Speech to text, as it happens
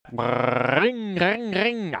Ring, ring,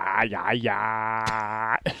 ring. Ah, yeah,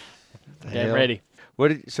 yeah. Get ready. What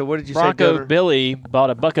did you say, Bronco Governor? Billy bought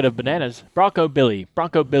a bucket of bananas. Bronco Billy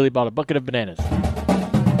bought a bucket of bananas.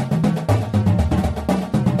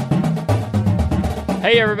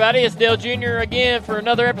 Hey everybody, it's Dale Jr. again for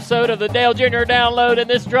another episode of the Dale Jr. Download, and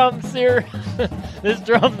this drum series, this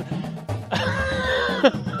drum.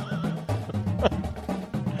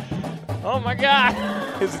 Oh my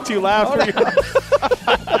God! Is it too loud for you?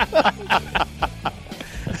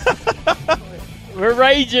 We're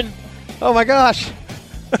raging. Oh my gosh!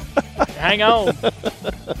 Hang on. No,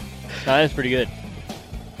 that's pretty good.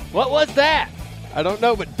 What was that? I don't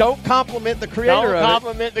know, but don't compliment the creator Don't of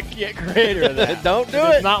compliment the creator of that. Don't do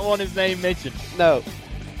Does it. not want his name mentioned. it. No.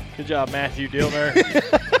 Good job, Matthew Dillner.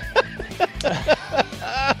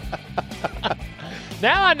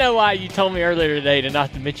 Now I know why you told me earlier today to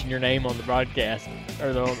not to mention your name on the broadcast or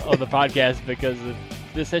on the podcast because of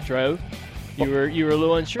this intro. You were a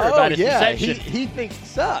little unsure about its reception. He thinks it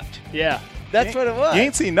sucked. Yeah. That's what it was. You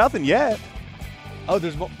ain't seen nothing yet. Oh,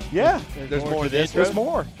 there's more. Yeah, There's more to to the this. intro? there's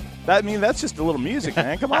more. That's just a little music,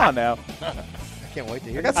 man. Come on now. I can't wait to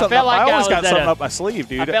hear I got it. I something. felt like I I always was got at something a- up my sleeve,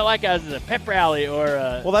 dude. I felt like I was at a pep rally or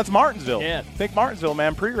a Well, that's Martinsville. Yeah. Think Martinsville,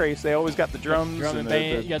 man. Pre-race, they always got the drums drum and and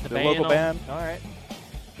band. the You got the band local on. band. All right.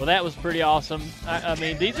 Well, that was pretty awesome. I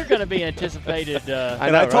mean, these are going to be anticipated.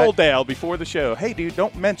 And know, I told right? Dale before the show, hey, dude,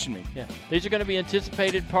 don't mention me. Yeah, these are going to be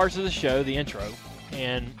anticipated parts of the show, the intro,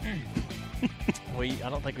 and I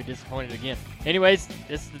don't think we disappointed again. Anyways,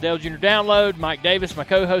 this is the Dale Jr. Download. Mike Davis, my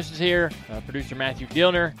co-host, is here. Producer Matthew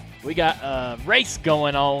Dillner. We got a race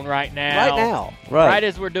going on right now. Right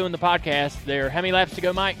as we're doing the podcast. There, how many laps to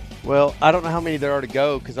go, Mike? Well, I don't know how many there are to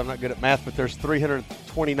go because I'm not good at math, but there's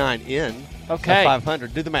 329 in. Okay. Of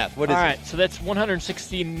 500. Do the math. What is All it? right, so that's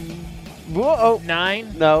 169. Whoa.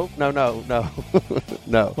 No.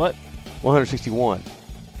 No. What? 161.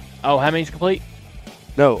 Oh, how many's complete?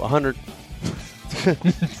 No, 100.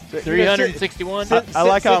 361. I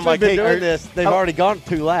like how I'm like, been hey, doing this. They've I- already gone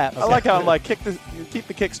 2 laps. I like how I'm like, keep the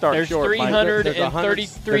kickstart There's short. Mike.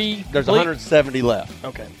 333. There's complete. 170 left.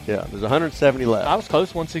 Okay. Yeah, there's 170 left. I was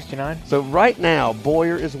close, 169. So right now,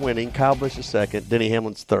 Boyer is winning. Kyle Busch is second. Denny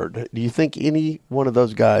Hamlin's third. Do you think any one of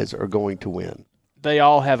those guys are going to win? They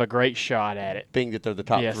all have a great shot at it. Being that they're the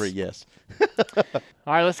top Yes. 3, yes.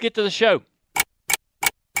 All right, let's get to the show.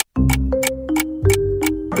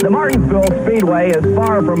 The Martinsville Speedway is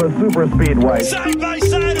far from a super speedway. Side by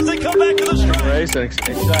side as they come back to the stretch. Race, an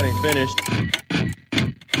exciting finish.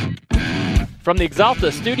 From the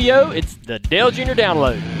Exalta studio, it's the Dale Jr.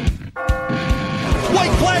 Download. White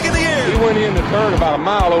flag in the air. He went in the turn about a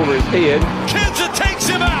mile over his head. Kenseth takes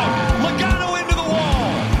him out. Logano into the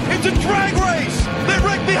wall. It's a drag race. They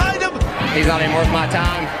wreck behind him. He's not even worth my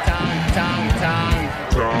time.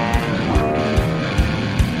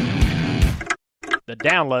 The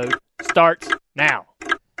download starts now.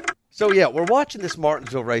 So, yeah, we're watching this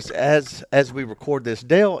Martinsville race as we record this.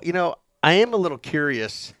 Dale, I am a little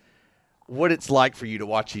curious what it's like for you to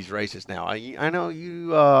watch these races now. I know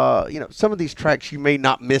you, some of these tracks you may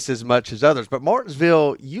not miss as much as others, but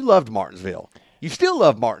Martinsville, you loved Martinsville. You still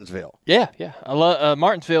love Martinsville. Yeah. I love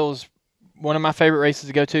Martinsville is one of my favorite races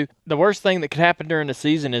to go to. The worst thing that could happen during the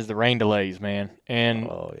season is the rain delays, man. And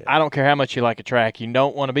I don't care how much you like a track. You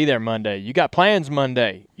don't want to be there Monday. You got plans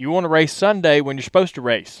Monday. You want to race Sunday when you're supposed to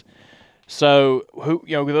race. So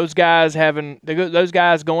those guys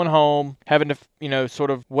going home, having to sort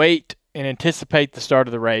of wait and anticipate the start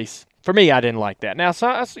of the race. For me, I didn't like that. Now, so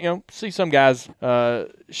I see some guys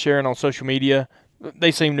sharing on social media.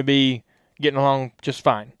 They seem to be getting along just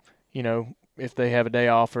fine. If they have a day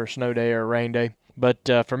off or a snow day or a rain day. But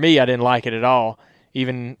for me, I didn't like it at all.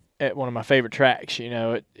 Even at one of my favorite tracks,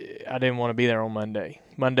 I didn't want to be there on Monday.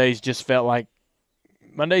 Mondays just felt like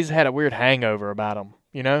Mondays had a weird hangover about them,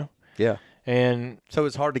 Yeah. And so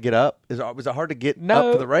it's hard to get up? Was it hard to get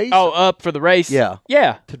up for the race? Oh, up for the race? Yeah.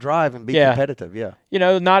 Yeah. To drive and be competitive, yeah.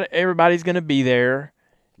 Not everybody's going to be there.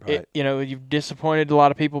 Right. You've disappointed a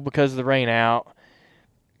lot of people because of the rain out.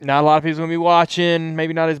 Not a lot of people's going to be watching,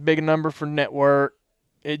 maybe not as big a number for network.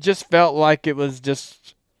 It just felt like it was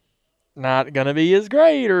just not going to be as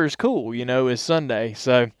great or as cool, as Sunday.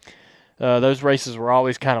 So those races were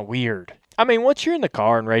always kind of weird. I mean, once you're in the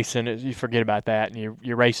car and racing, you forget about that, and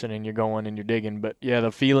you're racing and you're going and you're digging. But, yeah, the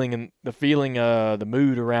feeling, the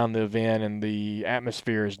mood around the event and the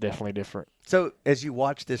atmosphere is definitely different. So as you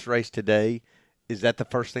watch this race today, is that the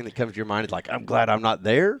first thing that comes to your mind? It's like, I'm glad I'm not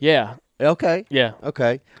there? Yeah. Okay. Yeah.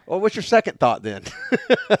 Okay. Well, what's your second thought then?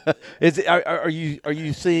 Are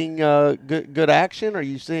you seeing good action? Are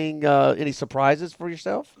you seeing any surprises for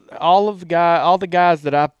yourself? All the guys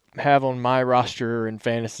that I have on my roster in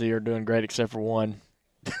fantasy are doing great except for one.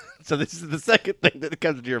 So this is the second thing that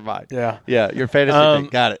comes to your mind. Yeah. Yeah, your fantasy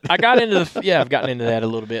thing. Got it. I got into I've gotten into that a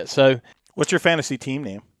little bit. So What's your fantasy team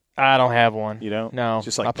name? I don't have one. You don't? No. It's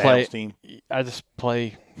just like I play. Dale's team. I just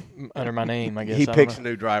play under my name, I guess. He I don't picks know.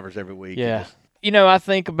 new drivers every week. Yeah. I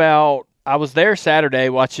think about I was there Saturday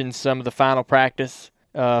watching some of the final practice.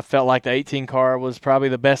 Felt like the 18 car was probably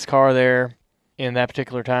the best car there in that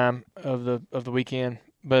particular time of the weekend.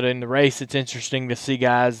 But in the race, it's interesting to see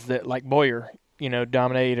guys that like Boyer,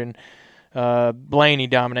 dominate, and Blaney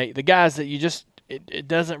dominate. The guys that you just it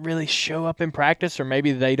doesn't really show up in practice, or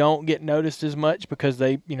maybe they don't get noticed as much because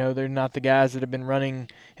they're not the guys that have been running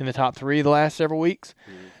in the top 3 the last several weeks.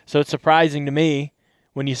 So it's surprising to me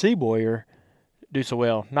when you see Boyer do so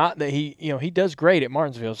well. Not that he does great at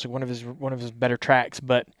Martinsville. It's one of his better tracks,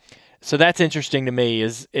 but so that's interesting to me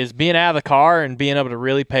is being out of the car and being able to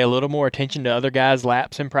really pay a little more attention to other guys'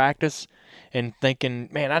 laps in practice and thinking,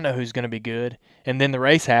 man, I know who's going to be good. And then the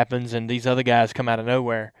race happens and these other guys come out of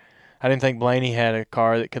nowhere. I didn't think Blaney had a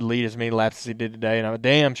car that could lead as many laps as he did today, and I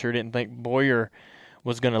damn sure didn't think Boyer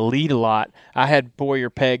was going to lead a lot. I had Boyer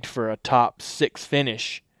pegged for a top 6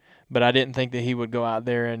 finish, but I didn't think that he would go out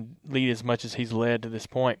there and lead as much as he's led to this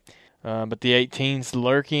point. But the 18's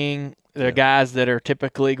lurking. They're guys that are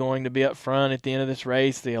typically going to be up front at the end of this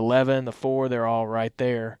race. The 11, the 4, they're all right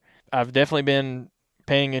there. I've definitely been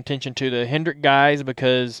paying attention to the Hendrick guys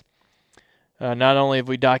because not only have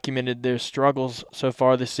we documented their struggles so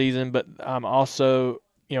far this season, but I'm also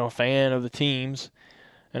a fan of the teams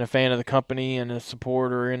and a fan of the company and a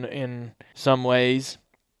supporter in some ways.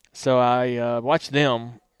 So I watch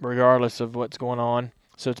them regardless of what's going on.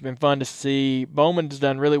 So it's been fun to see. Bowman's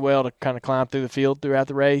done really well to kind of climb through the field throughout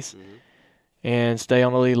the race and stay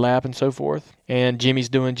on the lead lap and so forth. And Jimmy's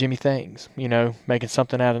doing Jimmy things, making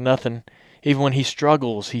something out of nothing. Even when he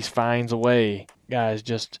struggles, he finds a way. Guy's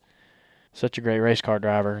just such a great race car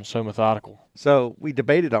driver and so methodical. So we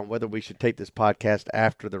debated on whether we should tape this podcast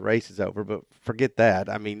after the race is over, but forget that.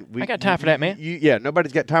 I mean, I got time for that, man.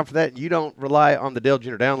 Nobody's got time for that. You don't rely on the Dale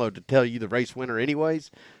Jr. Download to tell you the race winner anyways.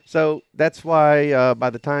 So that's why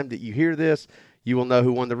by the time that you hear this, you will know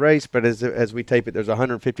who won the race. But as we tape it, there's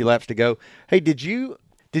 150 laps to go. Hey, did you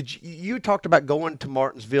talked about going to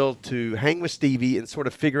Martinsville to hang with Stevie and sort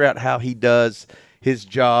of figure out how he does his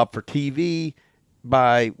job for TV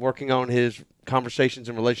by working on his conversations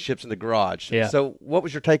and relationships in the garage. Yeah. So what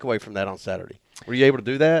was your takeaway from that on Saturday? Were you able to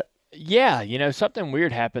do that? Yeah, something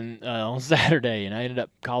weird happened on Saturday, and I ended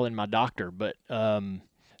up calling my doctor. But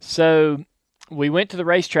so we went to the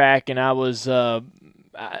racetrack, and I was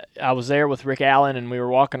there with Rick Allen, and we were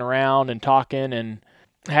walking around and talking and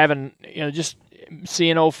having, just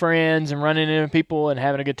seeing old friends and running into people and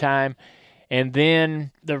having a good time. And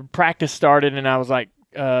then the practice started, and I was like,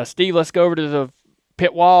 Steve, let's go over to the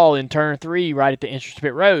pit wall in turn 3 right at the entrance to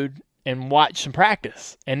pit road and watch some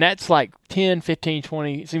practice. And that's like 10, 15,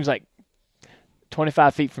 20, it seems like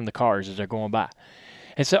 25 feet from the cars as they're going by.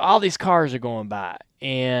 And so all these cars are going by,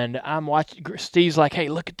 and I'm watching. Steve's like, hey,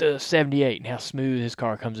 look at the 78 and how smooth his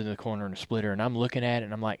car comes into the corner in a splitter. And I'm looking at it,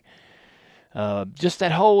 and I'm like, just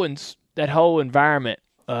that whole environment,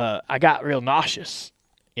 I got real nauseous.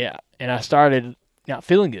 Yeah, and I started not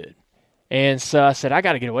feeling good. And so I said, I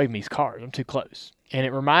got to get away from these cars. I'm too close. And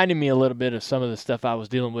it reminded me a little bit of some of the stuff I was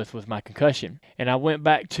dealing with my concussion. And I went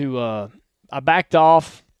back to, I backed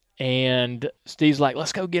off, and Steve's like,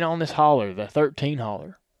 let's go get on this hauler, the 13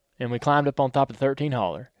 hauler. And we climbed up on top of the 13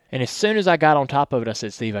 hauler. And as soon as I got on top of it, I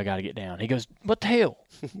said, Steve, I got to get down. He goes, what the hell?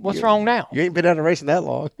 What's wrong now? You ain't been out of racing that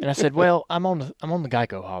long. And I said, well, I'm on the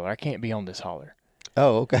Geico hauler. I can't be on this hauler.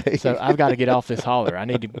 Oh, okay. So I've got to get off this hauler.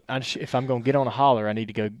 If I'm going to get on a hauler, I need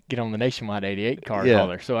to go get on the Nationwide 88 car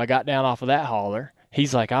hauler. So I got down off of that hauler.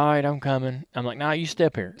 He's like, all right, I'm coming. I'm like, no, you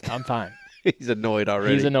step here. I'm fine. He's annoyed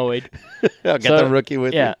already. He's annoyed. I got the rookie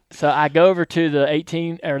with me. So I go over to the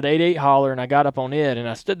 88 hauler, and I got up on it, and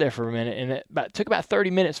I stood there for a minute, and it took about 30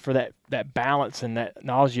 minutes for that balance and that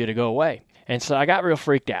nausea to go away. And so I got real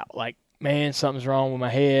freaked out, like, man, something's wrong with my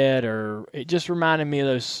head, or it just reminded me of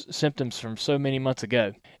those symptoms from so many months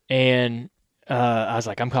ago. And I was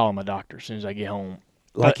like, I'm calling my doctor as soon as I get home.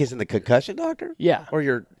 Like he's in the concussion doctor? Yeah. Or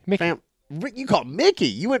your Mickey. You called Mickey.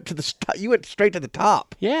 You went straight to the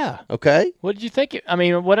top. Yeah. Okay. What did you think?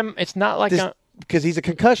 It's not like because he's a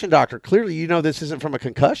concussion doctor. Clearly, you know this isn't from a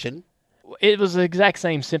concussion. It was the exact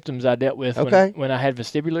same symptoms I dealt with when I had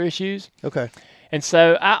vestibular issues. Okay. And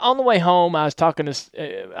so on the way home, I was talking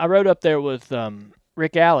to, I rode up there with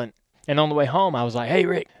Rick Allen, and on the way home, I was like, hey,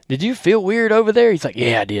 Rick, did you feel weird over there? He's like,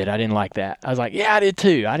 yeah, I did. I didn't like that. I was like, yeah, I did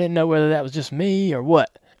too. I didn't know whether that was just me or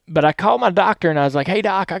what. But I called my doctor and I was like, hey,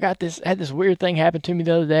 doc, had this weird thing happen to me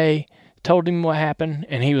the other day. Told him what happened.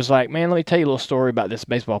 And he was like, man, let me tell you a little story about this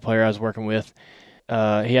baseball player I was working with. He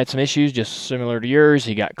had some issues just similar to yours.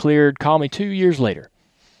 He got cleared. Called me 2 years later.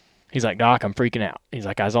 He's like, Doc, I'm freaking out. He's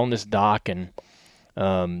like, I was on this dock and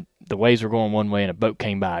the waves were going one way and a boat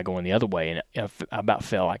came by going the other way, and I about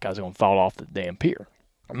felt like I was going to fall off the damn pier.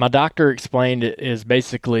 My doctor explained it is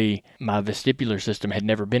basically my vestibular system had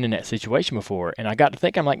never been in that situation before, and I got to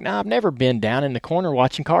think, I'm like, nah, I've never been down in the corner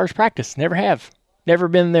watching cars practice. Never have. Never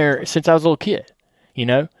been there since I was a little kid. You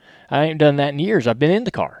know, I ain't done that in years. I've been in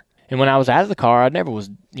the car. And when I was out of the car, I never was,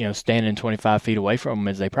 standing 25 feet away from them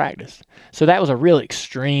as they practiced. So that was a real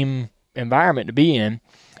extreme environment to be in,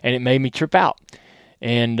 and it made me trip out.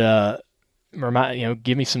 And,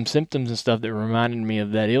 give me some symptoms and stuff that reminded me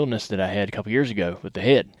of that illness that I had a couple years ago with the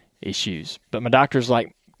head issues. But my doctor's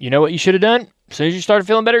like, you know what you should have done? As soon as you started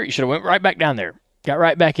feeling better, you should have went right back down there. Got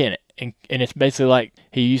right back in it. And it's basically like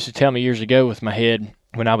he used to tell me years ago with my head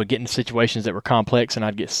when I would get in situations that were complex and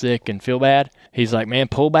I'd get sick and feel bad. He's like, man,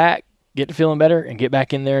 pull back, get to feeling better, and get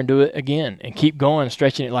back in there and do it again. And keep going,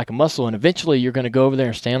 stretching it like a muscle. And eventually you're going to go over there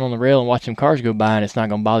and stand on the rail and watch them cars go by, and it's not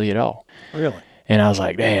going to bother you at all. Really? And I was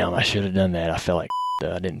like, damn, I should have done that. I felt like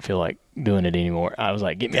I didn't feel like doing it anymore. I was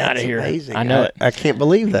like, get me out of here. Amazing. I know it. I can't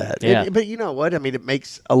believe that. Yeah. But you know what? I mean, it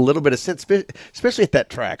makes a little bit of sense, especially at that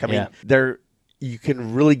track. I mean, you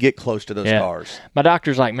can really get close to those cars. My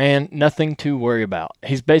doctor's like, man, nothing to worry about.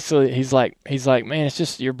 He's like, man, it's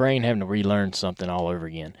just your brain having to relearn something all over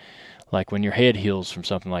again. Like when your head heals from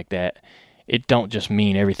something like that, it don't just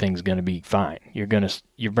mean everything's going to be fine.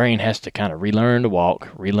 Your brain has to kind of relearn to walk,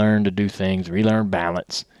 relearn to do things, relearn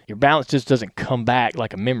balance. Your balance just doesn't come back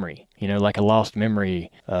like a memory, like a lost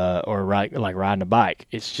memory, or like riding a bike.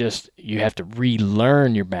 It's just you have to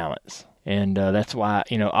relearn your balance. And that's why,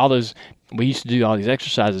 we used to do all these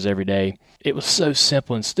exercises every day. It was so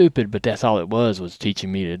simple and stupid, but that's all it was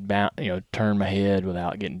teaching me to, turn my head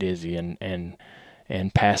without getting dizzy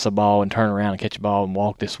and pass a ball and turn around and catch a ball and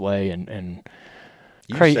walk this way and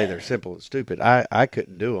you say they're simple and stupid. I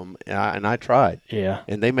couldn't do them, and I tried. Yeah.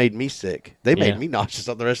 And they made me sick. They made me nauseous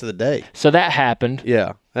on the rest of the day. So that happened.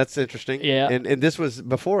 Yeah, that's interesting. Yeah. And this was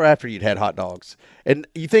before or after you'd had hot dogs. And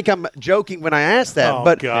you think I'm joking when I asked that. Oh,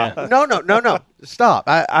 but God. No. Stop.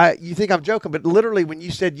 You think I'm joking, but literally when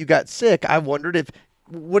you said you got sick, I wondered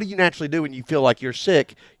what do you naturally do when you feel like you're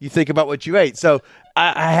sick? You think about what you ate. So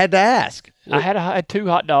I had to ask. I had 2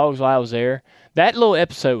 hot dogs while I was there. That little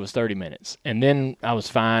episode was 30 minutes, and then I was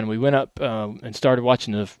fine. We went up and started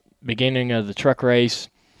watching the beginning of the truck race,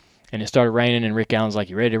 and it started raining, and Rick Allen's like,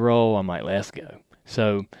 you ready to roll? I'm like, let's go.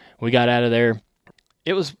 So we got out of there.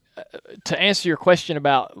 It was, to answer your question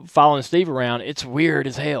about following Steve around, it's weird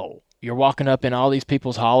as hell. You're walking up in all these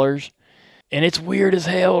people's haulers, and it's weird as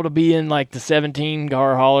hell to be in like the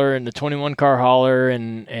 17-car hauler and the 21-car hauler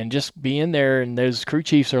and just be in there, and those crew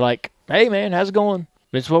chiefs are like, hey, man, how's it going?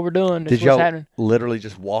 This is what we're doing. This Did is what's y'all happening. literally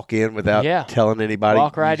just walk in without telling anybody?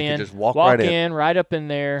 Walk right in. Just walk right in. Right up in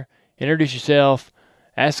there. Introduce yourself.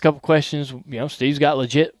 Ask a couple questions. Steve's got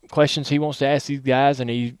legit questions he wants to ask these guys, and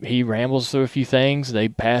he rambles through a few things. They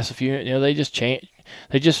pass a few. They just chant.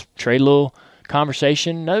 They just trade a little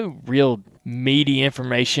conversation. No real meaty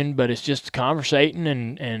information, but it's just conversating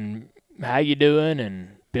and how you doing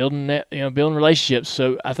and building that. Building relationships.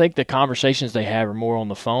 So I think the conversations they have are more on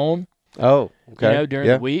the phone. Oh, okay. During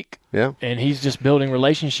the week. Yeah. And he's just building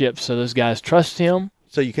relationships so those guys trust him.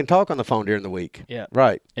 So you can talk on the phone during the week. Yeah.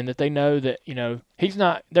 Right. And that they know that,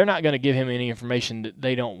 they're not going to give him any information that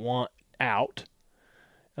they don't want out.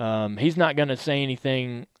 He's not going to say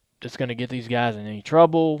anything that's going to get these guys in any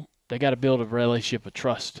trouble. They got to build a relationship of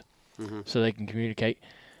trust so they can communicate.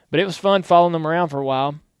 But it was fun following them around for a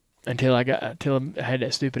while until I had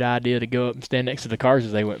that stupid idea to go up and stand next to the cars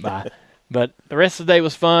as they went by. But the rest of the day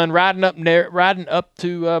was fun. Riding up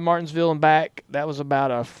to Martinsville and back. That was about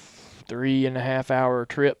a 3.5-hour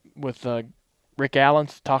trip with Rick Allen.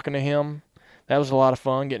 Talking to him, that was a lot of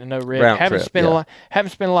fun. Getting to know Rick. Haven't spent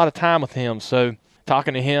a lot of time with him, so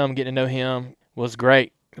talking to him, getting to know him was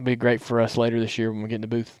great. It'll be great for us later this year when we get in the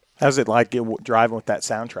booth. How's it like driving with that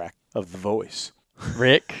soundtrack of The Voice?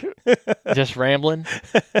 Rick, just rambling.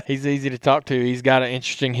 He's easy to talk to. He's got an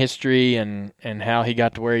interesting history and how he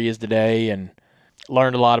got to where he is today, and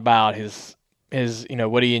learned a lot about his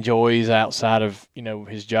what he enjoys outside of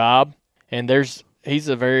his job. And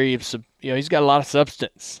he's got a lot of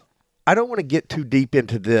substance. I don't want to get too deep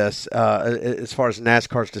into this as far as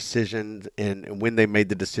NASCAR's decision and when they made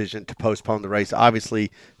the decision to postpone the race.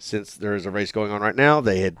 Obviously, since there is a race going on right now,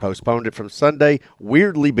 they had postponed it from Sunday.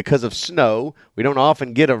 Weirdly, because of snow, we don't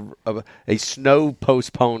often get a snow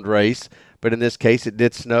postponed race, but in this case, it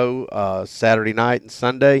did snow Saturday night and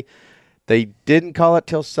Sunday. They didn't call it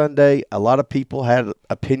till Sunday. A lot of people had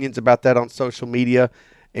opinions about that on social media,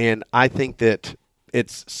 and I think that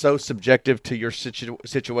it's so subjective to your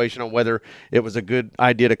situation on whether it was a good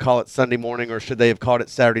idea to call it Sunday morning or should they have called it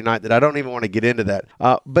Saturday night that I don't even want to get into that.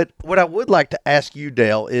 But what I would like to ask you,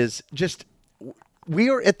 Dale, is just we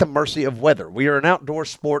are at the mercy of weather. We are an outdoor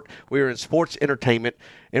sport. We are in sports entertainment,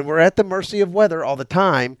 and we're at the mercy of weather all the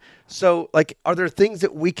time. So, like, are there things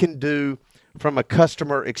that we can do from a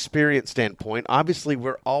customer experience standpoint? Obviously,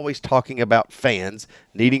 we're always talking about fans,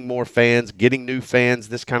 needing more fans, getting new fans,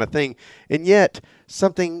 this kind of thing. And yet,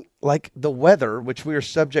 something like the weather, which we are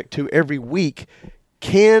subject to every week,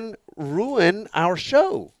 can ruin our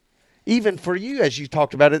show. Even for you, as you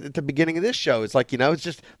talked about it at the beginning of this show, it's like, it's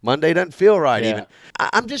just Monday doesn't feel right even.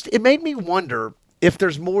 It made me wonder if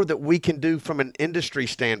there's more that we can do from an industry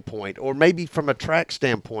standpoint or maybe from a track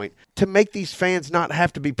standpoint to make these fans not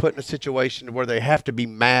have to be put in a situation where they have to be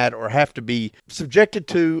mad or have to be subjected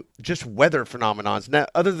to just weather phenomenons. Now,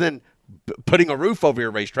 other than putting a roof over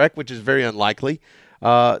your racetrack, which is very unlikely,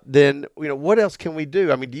 then, what else can we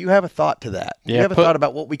do? I mean, do you have a thought to that? Do you have a thought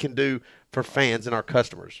about what we can do for fans and our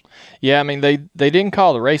customers? Yeah, I mean, they didn't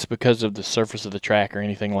call the race because of the surface of the track or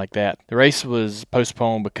anything like that. The race was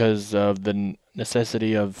postponed because of the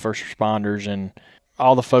necessity of first responders and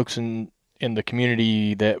all the folks in the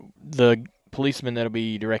community, that the policemen that'll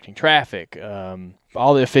be directing traffic,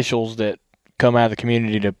 all the officials that come out of the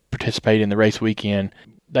community to participate in the race weekend.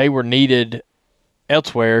 They were needed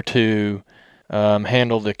elsewhere to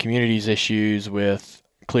handle the community's issues with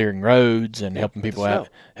clearing roads and helping people out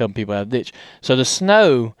of the ditch. So the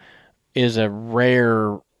snow is a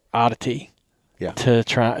rare oddity to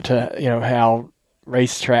try to, how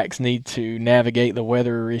racetracks need to navigate the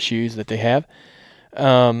weather issues that they have.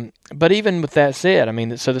 But even with that said, I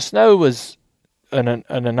mean, so the snow was an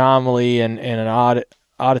anomaly and an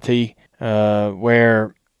oddity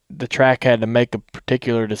where the track had to make a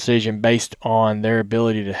particular decision based on their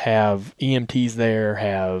ability to have EMTs there,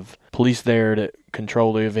 have police there to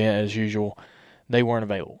control the event as usual. They weren't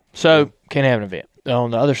available. So can't have an event.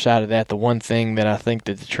 On the other side of that, the one thing that I think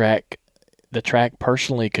that the track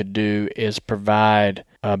personally could do is provide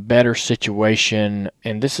a better situation,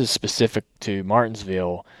 and this is specific to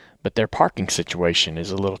Martinsville, but their parking situation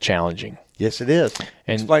is a little challenging. Yes, it is.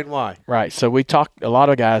 And explain why. Right. So a lot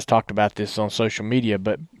of guys talked about this on social media,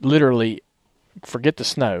 but literally, forget the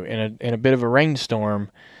snow. In a bit of a rainstorm,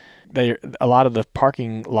 a lot of the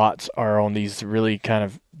parking lots are on these really kind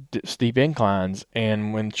of steep inclines,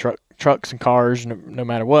 and when trucks and cars, no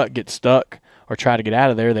matter what, get stuck or try to get out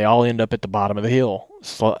of there, they all end up at the bottom of the hill,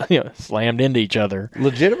 slammed into each other.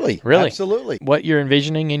 Legitimately. Really. Absolutely. What you're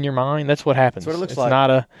envisioning in your mind, that's what happens. That's what it looks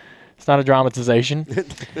like. It's not a dramatization.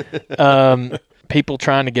 People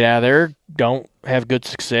trying to get out of there don't have good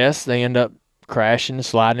success. They end up crashing,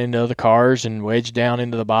 sliding into other cars, and wedged down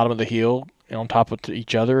into the bottom of the hill on top of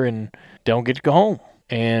each other, and don't get to go home,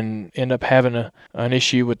 and end up having an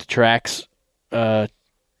issue with the tracks, whether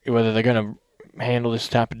they're going to handle this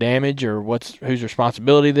type of damage or whose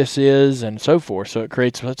responsibility this is, and so forth. So it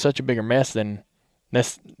creates such a bigger mess than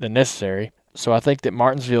necessary. So I think that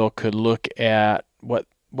Martinsville could look at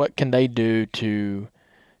what can they do to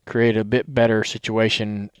create a bit better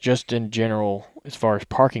situation just in general as far as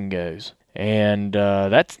parking goes. And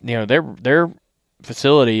that's, their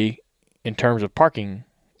facility in terms of parking,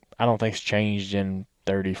 I don't think it's changed in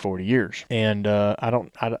 30, 40 years. And I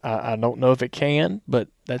don't know if it can, but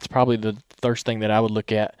that's probably the first thing that I would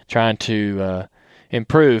look at trying to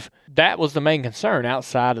improve. That was the main concern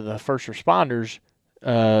outside of the first responders,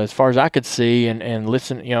 as far as I could see and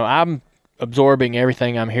listen. I'm absorbing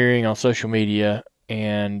everything I'm hearing on social media,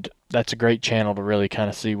 and that's a great channel to really kind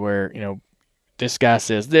of see where, this guy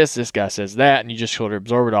says this guy says that, and you just sort of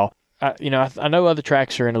absorb it all. I know other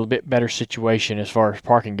tracks are in a bit better situation as far as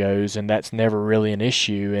parking goes, and that's never really an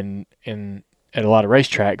issue at a lot of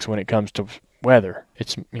racetracks when it comes to weather.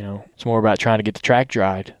 It's more about trying to get the track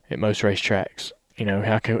dried at most racetracks.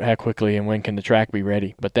 How quickly and when can the track be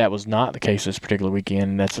ready? But that was not the case this particular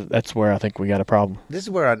weekend, and that's where I think we got a problem. This is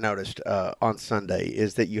where I noticed on Sunday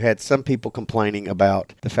is that you had some people complaining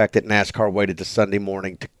about the fact that NASCAR waited to Sunday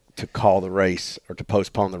morning to call the race or to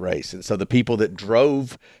postpone the race. And so the people that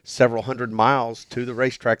drove several hundred miles to the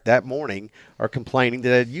racetrack that morning are complaining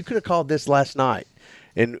that you could have called this last night.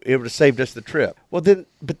 and it would have saved us the trip. Well, then,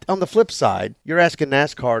 but on the flip side, you're asking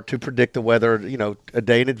NASCAR to predict the weather, a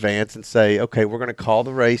day in advance and say, okay, we're going to call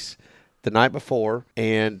the race the night before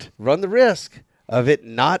and run the risk of it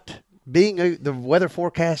not being the weather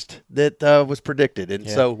forecast that was predicted. And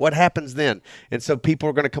so what happens then? And so people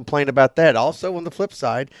are going to complain about that. Also, on the flip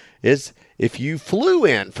side is if you flew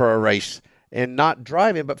in for a race and not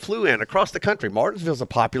drive in, but flew in across the country. Martinsville's a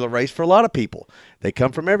popular race for a lot of people. They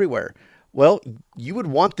come from everywhere. Well, you would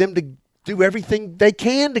want them to do everything they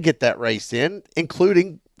can to get that race in,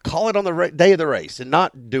 including call it on the day of the race and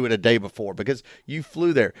not do it a day before because you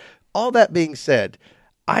flew there. All that being said,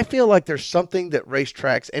 I feel like there's something that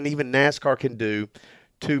racetracks and even NASCAR can do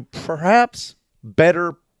to perhaps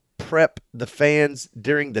better prep the fans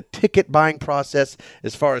during the ticket buying process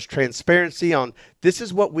as far as transparency on this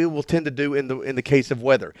is what we will tend to do in the case of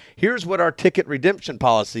weather. Here's what our ticket redemption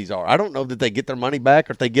policies are. I don't know that they get their money back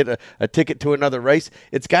or if they get a ticket to another race.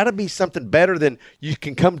 It's got to be something better than you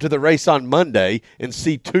can come to the race on Monday and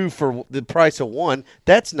see 2 for the price of 1.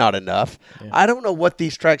 That's not enough. Yeah. I don't know what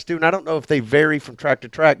these tracks do, and I don't know if they vary from track to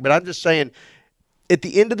track, but I'm just saying at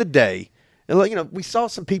the end of the day, we saw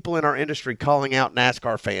some people in our industry calling out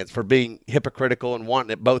NASCAR fans for being hypocritical and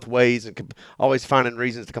wanting it both ways and always finding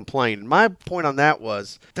reasons to complain. And my point on that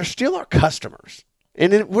was they're still our customers.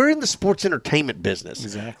 And we're in the sports entertainment business.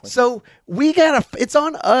 Exactly. So it's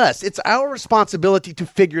on us. It's our responsibility to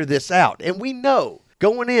figure this out. And we know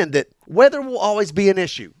going in that weather will always be an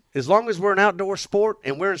issue. As long as we're an outdoor sport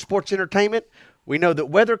and we're in sports entertainment, we know that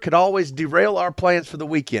weather could always derail our plans for the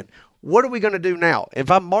weekend. What are we going to do now?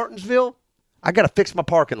 If I'm Martinsville, I got to fix my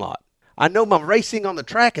parking lot. I know my racing on the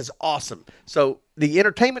track is awesome. So the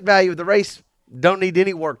entertainment value of the race don't need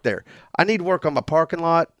any work there. I need work on my parking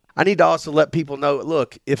lot. I need to also let people know,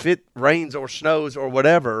 look, if it rains or snows or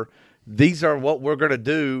whatever, these are what we're going to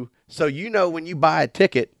do. So when you buy a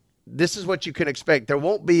ticket, this is what you can expect. There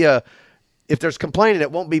won't be if there's complaining,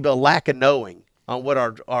 it won't be a lack of knowing on what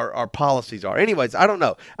our policies are. Anyways, I don't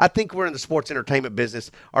know. I think we're in the sports entertainment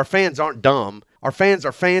business. Our fans aren't dumb. Our fans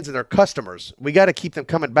are fans and they're customers. We got to keep them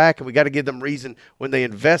coming back, and we got to give them reason when they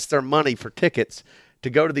invest their money for tickets to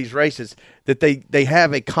go to these races that they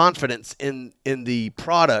have a confidence in the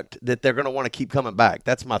product that they're going to want to keep coming back.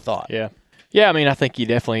 That's my thought. Yeah. Yeah, I mean, I think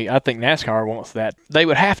NASCAR wants that. They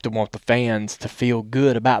would have to want the fans to feel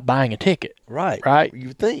good about buying a ticket. Right. Right? You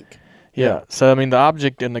would think. Yeah. So, I mean, the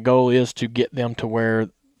object and the goal is to get them to where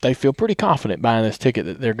they feel pretty confident buying this ticket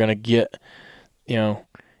that they're going to get,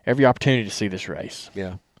 every opportunity to see this race.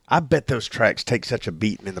 Yeah. I bet those tracks take such a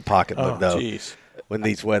beating in the pocketbook, though. Geez. When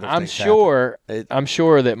these weather I'm things sure happen. I'm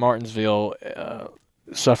sure that Martinsville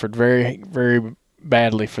suffered very, very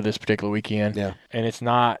badly for this particular weekend. Yeah. And it's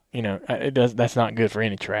not, that's not good for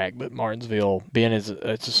any track, but Martinsville being it's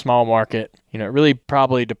a small market, it really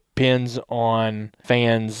probably depends on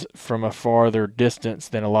fans from a farther distance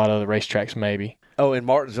than a lot of the racetracks maybe. Oh, in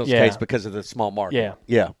Martinsville's case because of the small market. Yeah.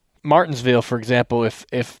 Yeah. Martinsville, for example,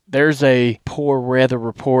 if there's a poor weather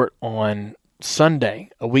report on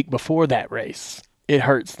Sunday, a week before that race, it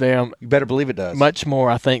hurts them. You better believe it does. Much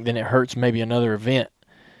more, I think, than it hurts maybe another event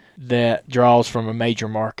that draws from a major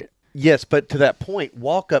market. Yes, but to that point,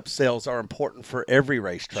 walk-up sales are important for every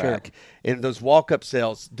racetrack. Sure. And those walk-up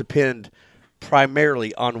sales depend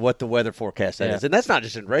primarily on what the weather forecast is. And that's not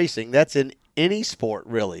just in racing. That's in any sport,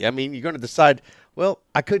 really. I mean, you're going to decide, well,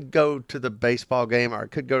 I could go to the baseball game or I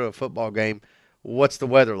could go to a football game. What's the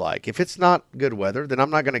weather like? If it's not good weather, then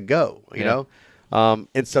I'm not going to go, you know?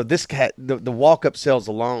 And so the walk-up sales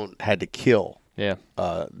alone had to kill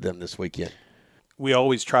them this weekend. We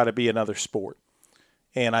always try to be another sport.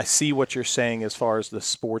 And I see what you're saying as far as the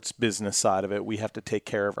sports business side of it. We have to take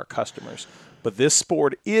care of our customers. But this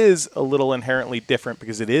sport is a little inherently different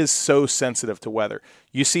because it is so sensitive to weather.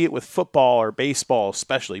 You see it with football or baseball,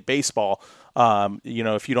 especially baseball.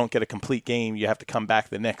 If you don't get a complete game, you have to come back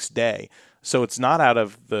the next day. So it's not out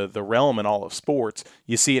of the realm in all of sports.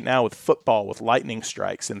 You see it now with football, with lightning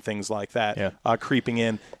strikes and things like that creeping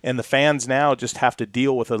in. And the fans now just have to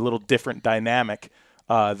deal with a little different dynamic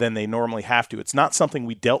than they normally have to. It's not something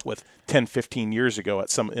we dealt with 10, 15 years ago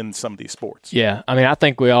in some of these sports. Yeah, I mean, I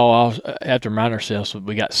think we all have to remind ourselves that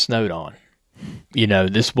we got snowed on.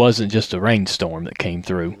 This wasn't just a rainstorm that came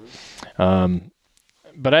through.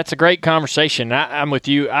 But that's a great conversation. I'm with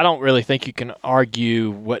you. I don't really think you can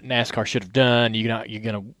argue what NASCAR should have done. You're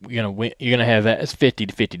gonna win. You're gonna have that. It's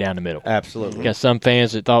 50-50 down the middle. Absolutely. You got some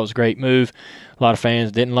fans that thought it was a great move. A lot of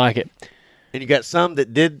fans didn't like it. And you got some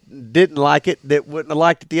that didn't like it that wouldn't have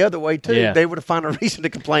liked it the other way too. Yeah. They would have found a reason to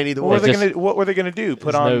complain either way. What were they going to do?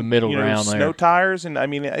 Put on no middle ground snow there. tires? And I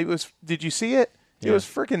mean, it was. Did you see it? It was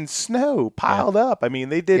freaking snow piled up. I mean,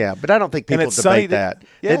 they did. Yeah, but I don't think people sunny, debate that.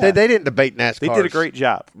 Yeah. They didn't debate NASCAR. They did a great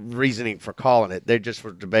job. Reasoning for calling it. They just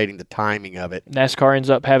were debating the timing of it. NASCAR ends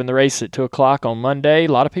up having the race at 2:00 on Monday.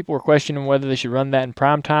 A lot of people were questioning whether they should run that in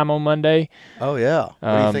prime time on Monday. Oh, yeah.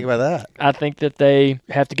 What do you think about that? I think that they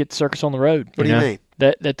have to get the circus on the road. What do you mean?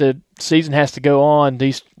 That the season has to go on.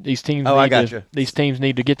 These teams. Oh, I got you. These teams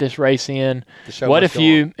need to get this race in. show What must if go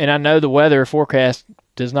you? on. And I know the weather forecast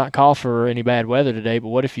does not call for any bad weather today. But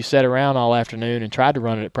what if you sat around all afternoon and tried to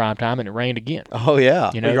run it at prime time and it rained again? Oh, yeah.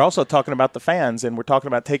 You But know, you're also talking about the fans, and we're talking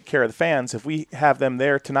about taking care of the fans. If we have them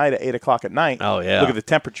there tonight at 8:00 at night, Oh, yeah. look at the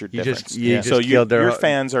temperature You difference. just- you so just killed their- your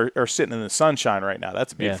fans are sitting in the sunshine right now.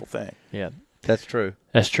 That's a beautiful thing. yeah. That's true.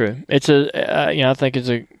 That's true. It's I think it's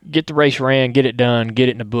a get the race ran, get it done, get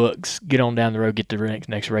it in the books, get on down the road, get the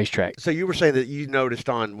next racetrack. So you were saying that you noticed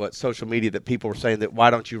on social media that people were saying that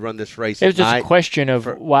why don't you run this race It was at just night? a question of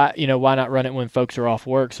why not run it when folks are off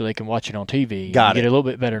work so they can watch it on TV. Got and it. Get a little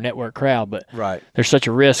bit better network crowd, but Right. there's such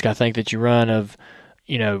a risk I think that you run of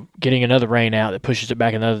getting another rain out that pushes it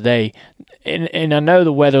back another day. And I know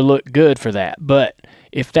the weather looked good for that, but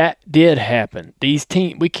if that did happen, these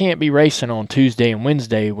teams, we can't be racing on Tuesday and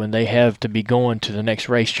Wednesday when they have to be going to the next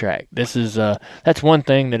racetrack. This is that's one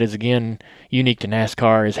thing that is again unique to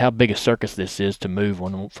NASCAR is how big a circus this is to move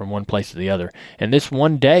from one place to the other. And this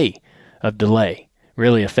one day of delay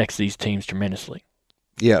really affects these teams tremendously.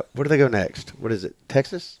 Yeah. Where do they go next? What is it?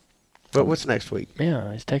 Texas? What's next week?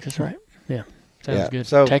 Yeah, is Texas right? Yeah, sounds Yeah, good.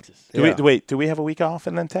 so- Texas. Do we have a week off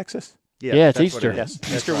and then Texas? Yeah, it's that's what Easter. it is. Yes,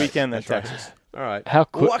 That's Easter right. weekend, then That's right. Texas. All right. How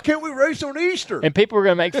quick? Why can't we race on Easter? And people were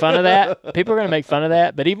going to make fun of that. People were going to make fun of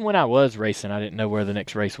that. But even when I was racing, I didn't know where the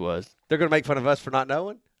next race was. They're going to make fun of us for not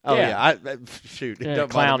knowing? Oh, Yeah. yeah. Shoot. It Yeah, don't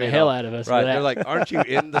clown bother me the at hell all. out of us for Right. that. They're like, aren't you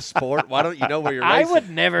in the sport? Why don't you know where you're I racing? would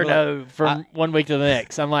never We're like, know from one week to the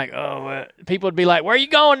next. I'm like, people would be like, where are you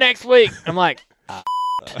going next week? I'm like,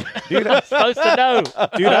 Dude, I'm supposed to know.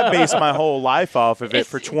 Dude, I based my whole life off of it It's-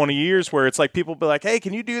 for 20 years where it's like people be like, hey,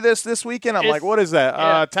 can you do this weekend? I'm It's- like, what is that?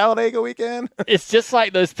 yeah. Talladega weekend? It's just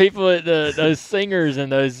like those people at those singers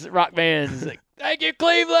and those rock bands. Like, thank you,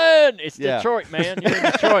 Cleveland. It's Yeah. Detroit, man. You're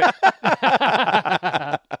in Detroit.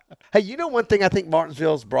 Hey, you know one thing I think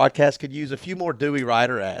Martinsville's broadcast could use? A few more Dewey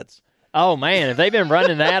Rider ads. Oh, man. Have they been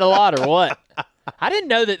running that a lot or what? I didn't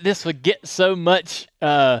know that this would get so much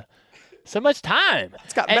time.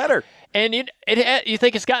 It's gotten better. And you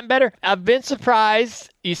think it's gotten better? I've been surprised.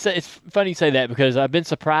 You say it's funny you say that because I've been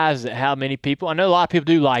surprised at how many people. I know a lot of people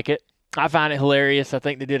do like it. I find it hilarious. I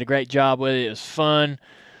think they did a great job with it. It was fun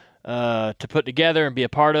to put together and be a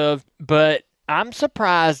part of. But I'm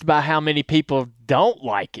surprised by how many people don't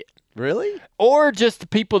like it. Really? Or just the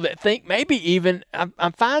people that think maybe even I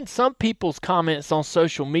find some people's comments on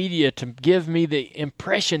social media to give me the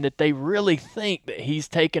impression that they really think that he's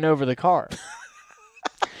taken over the car.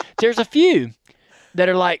 There's a few that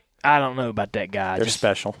are like, I don't know about that guy. They're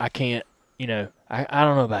special. I can't, I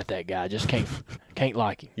don't know about that guy. I just can't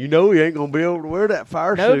like him. You know he ain't going to be able to wear that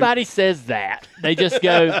fire suit. Nobody says that. They just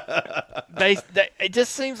go. They it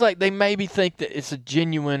just seems like they maybe think that it's a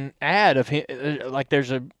genuine ad of him. Like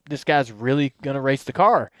this guy's really gonna race the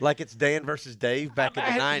car. Like it's Dan versus Dave back in the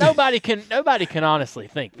 90s. Nobody can honestly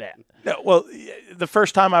think that. No, well, the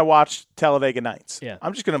first time I watched Talladega Nights, Yeah.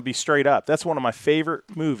 I'm just going to be straight up. That's one of my favorite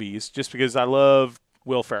movies just because I love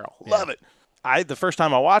Will Ferrell. Love it. The first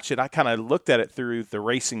time I watched it, I kind of looked at it through the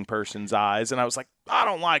racing person's eyes, and I was like, I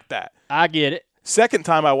don't like that. I get it. Second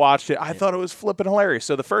time I watched it, I thought it was flipping hilarious.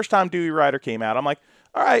 So the first time Dewey Rider came out, I'm like,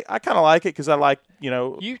 all right, I kind of like it because I like,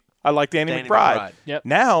 I like Danny McBride. McBride. Yep.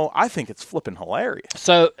 Now I think it's flipping hilarious.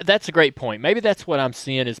 So that's a great point. Maybe that's what I'm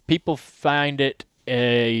seeing is people find it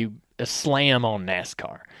a slam on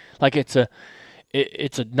NASCAR, like it's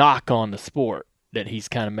a knock on the sport that he's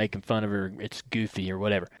kind of making fun of, or it's goofy or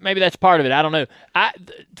whatever. Maybe that's part of it. I don't know.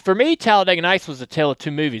 For me, Talladega Nights was a tale of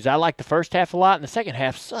two movies. I liked the first half a lot, and the second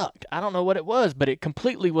half sucked. I don't know what it was, but it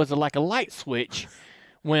completely was like a light switch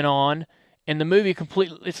went on, and the movie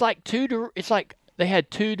completely. It's like they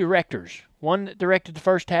had two directors. One that directed the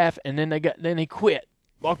first half, and then he quit,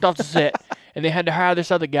 walked off the set, and they had to hire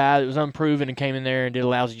this other guy that was unproven and came in there and did a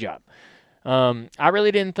lousy job. I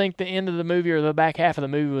really didn't think the end of the movie or the back half of the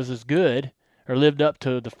movie was as good or lived up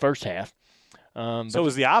to the first half. So it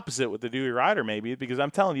was the opposite with the Dewey Rider, maybe, because I'm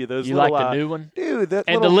telling you, those You little, like the new one? dude, that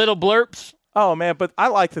And little, the little blurps? oh man, but I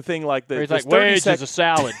like the thing like the Where he's those like, 30 wedge sec- is a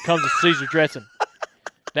salad, comes with Caesar dressing.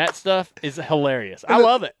 That stuff is hilarious. I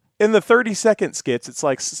love it. In the 30-second skits, it's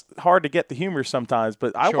like hard to get the humor sometimes,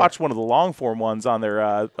 but I watched one of the long-form ones on their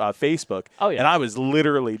Facebook, and I was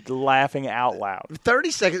literally laughing out loud.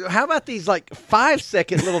 30 seconds. How about these like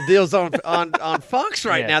 5-second little deals on Fox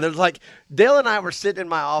right now? There's like Dale and I were sitting in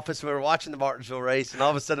my office. We were watching the Martinsville race, and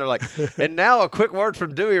all of a sudden they're like, and now a quick word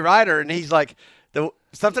from Dewey Ryder, and he's like,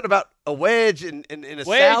 something about a wedge in a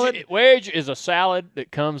salad. Wedge is a salad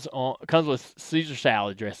that comes with Caesar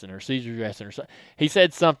salad dressing or Caesar dressing or something. He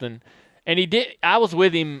said something, and he did. I was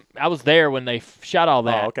with him. I was there when they shot all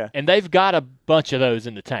that. Oh, okay. And they've got a bunch of those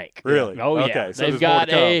in the tank. Really? Oh yeah. Okay, so they've got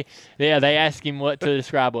They ask him what to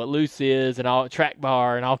describe what loose is and all track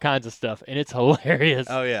bar and all kinds of stuff, and it's hilarious.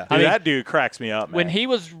 Oh yeah. Dude, that dude cracks me up, man. When he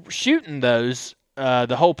was shooting those.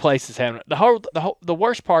 The whole place is having the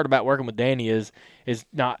worst part about working with Danny is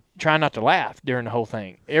trying not to laugh during the whole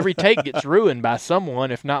thing. Every take gets ruined by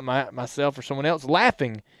someone, if not myself or someone else,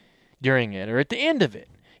 laughing during it or at the end of it.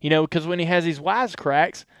 Because when he has these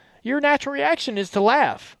wisecracks, your natural reaction is to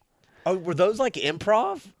laugh. Oh, were those like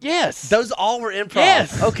improv? Yes. Those all were improv?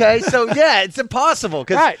 Yes. Okay, so yeah, it's impossible.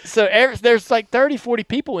 Right. So there's like 30, 40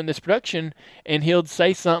 people in this production, and he'll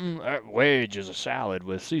say something, wedge is a salad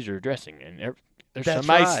with Caesar dressing, and there's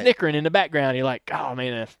somebody snickering in the background. You're like, oh,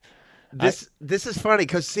 man. This is funny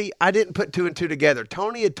because, see, I didn't put two and two together.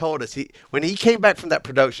 Tony had told us, when he came back from that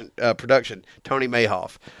production, Tony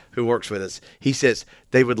Mayhoff, who works with us, he says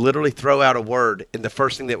they would literally throw out a word, and the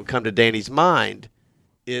first thing that would come to Danny's mind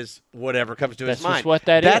is whatever comes to his mind. That's what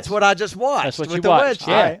that That's is. what I just watched. That's what with you the watched. wedge.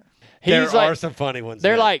 Yeah. Right. There are some funny ones.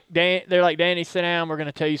 They're like Danny, sit down. We're going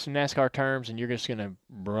to tell you some NASCAR terms, and you're just going to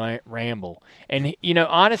ramble. And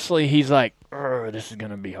honestly, he's like, "This is going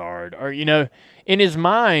to be hard." Or in his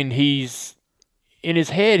mind, in his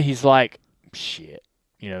head, he's like, "Shit,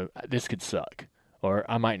 this could suck," or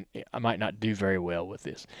I might not do very well with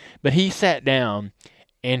this. But he sat down,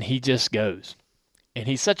 and he just goes, and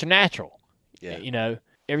he's such a natural. Yeah.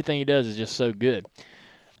 Everything he does is just so good.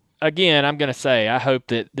 Again, I'm going to say I hope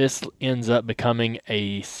that this ends up becoming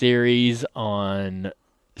a series on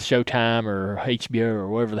Showtime or HBO or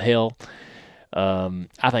whatever the hell.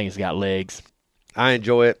 I think it's got legs. I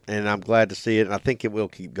enjoy it, and I'm glad to see it, and I think it will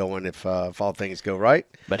keep going if all things go right.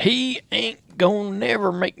 But he ain't going to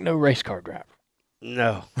never make no race car driver.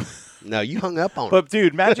 No, you hung up on it. But,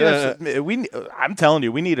 dude, imagine I'm telling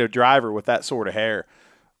you, we need a driver with that sort of hair.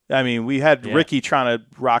 I mean, we had Ricky trying to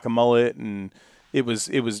rock a mullet, and it was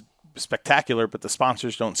spectacular, but the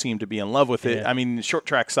sponsors don't seem to be in love with it. Yeah. I mean, the short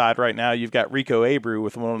track side right now, you've got Rico Abreu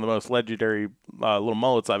with one of the most legendary little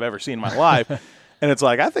mullets I've ever seen in my life. And it's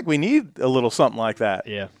like, I think we need a little something like that.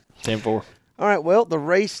 Yeah, 10-4. All right, well, the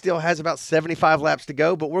race still has about 75 laps to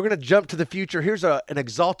go, but we're going to jump to the future. Here's an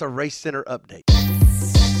Axalta Race Center update.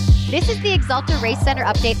 This is the Axalta Race Center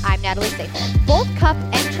update. I'm Natalie Sather. Both Cup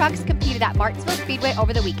and trucks competed at Martinsville Speedway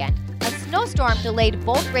over the weekend. A snowstorm delayed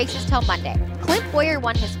both races till Monday. Clint Bowyer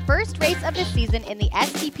won his first race of the season in the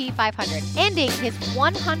STP 500, ending his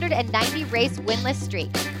 190-race winless streak.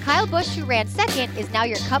 Kyle Busch, who ran second, is now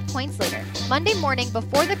your Cup points leader. Monday morning,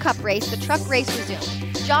 before the Cup race, the truck race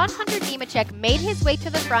resumed. John Hunter Nemechek made his way to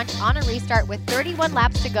the front on a restart with 31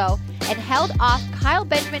 laps to go and held off Kyle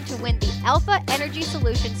Benjamin to win the Alpha Energy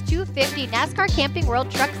Solutions 250 NASCAR Camping World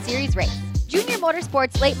Truck Series race. Junior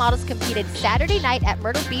Motorsports late models competed Saturday night at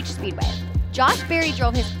Myrtle Beach Speedway. Josh Berry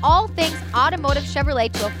drove his All Things Automotive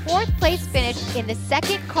Chevrolet to a fourth-place finish in the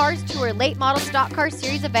second Cars Tour Late Model Stock Car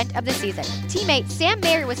Series event of the season. Teammate Sam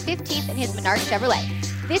Mayer was 15th in his Menard Chevrolet.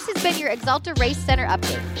 This has been your Axalta Race Center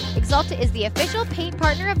update. Axalta is the official paint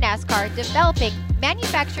partner of NASCAR, developing,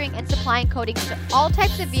 manufacturing, and supplying coatings to all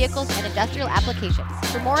types of vehicles and industrial applications.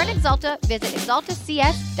 For more on Axalta, visit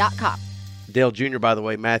axaltacs.com. Dale Jr., by the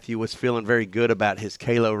way, Matthew was feeling very good about his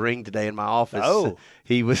Kalo ring today in my office. Oh.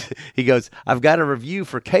 He goes, I've got a review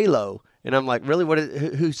for Kalo. And I'm like, really?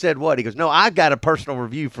 Who said what? He goes, no, I got a personal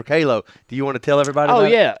review for Kalo. Do you want to tell everybody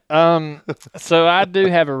about it? So I do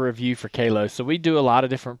have a review for Kalo. So we do a lot of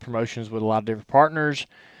different promotions with a lot of different partners.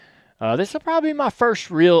 This will probably be my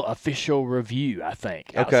first real official review, I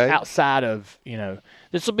think. Okay. Outside of,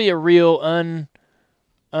 this will be a real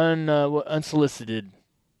unsolicited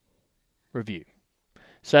review.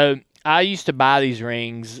 So I used to buy these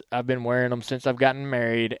rings. I've been wearing them since I've gotten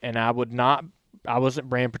married, and I wasn't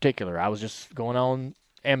brand particular. I was just going on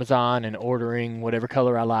Amazon and ordering whatever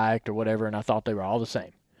color I liked or whatever, and I thought they were all the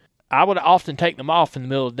same. I would often take them off in the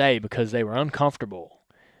middle of the day because they were uncomfortable.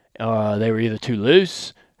 They were either too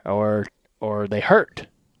loose or they hurt.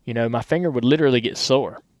 My finger would literally get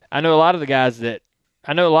sore. I know a lot of the guys that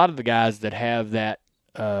have that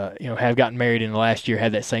have gotten married in the last year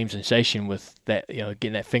had that same sensation with that,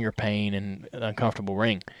 getting that finger pain and an uncomfortable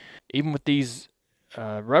ring. Even with these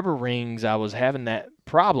rubber rings, I was having that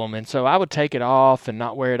problem, and so I would take it off and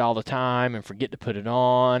not wear it all the time and forget to put it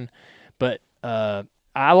on. But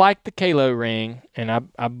I like the Kalo ring, and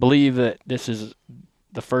I believe that this is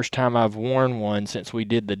the first time I've worn one since we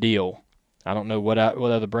did the deal. I don't know what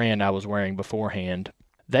other brand I was wearing beforehand.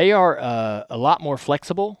 They are a lot more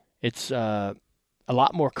flexible. It's a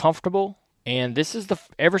lot more comfortable, and this is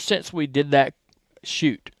ever since we did that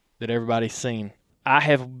shoot that everybody's seen,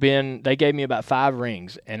 they gave me about 5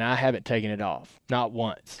 rings, and I haven't taken it off, not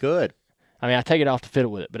once. Good. I mean, I take it off to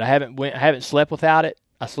fiddle with it, but I haven't slept without it.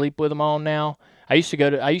 I sleep with them on now. I used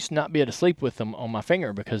to not be able to sleep with them on my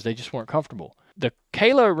finger because they just weren't comfortable. The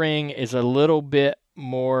Kalo ring is a little bit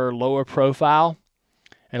more lower profile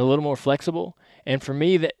and a little more flexible, and for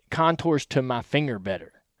me, that contours to my finger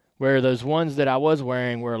better. Where those ones that I was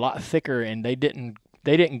wearing were a lot thicker, and they didn't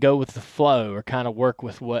go with the flow or kind of work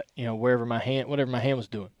with whatever my hand was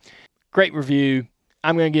doing. Great review.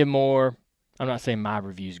 I'm going to give more. I'm not saying my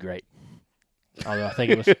review's great, although I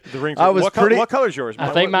think it was. The rings. What color's yours?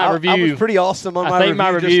 I think my review. I was pretty awesome on my review. I think my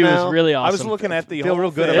review is really awesome. I was looking at the feel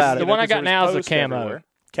real good about it. The one I got now is a camo. Everywhere.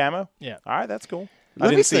 Camo? Yeah. All right, that's cool.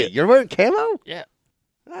 Let me see. You're wearing camo? Yeah.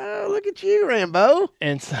 Oh, look at you, Rambo.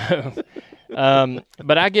 And so,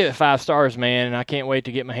 but I give it 5 stars, man, and I can't wait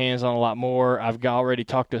to get my hands on a lot more. I've already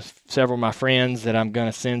talked to several of my friends that I'm going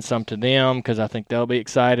to send some to them because I think they'll be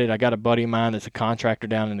excited. I got a buddy of mine that's a contractor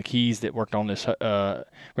down in the Keys that worked on this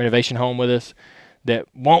renovation home with us that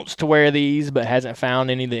wants to wear these but hasn't found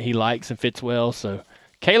any that he likes and fits well. So,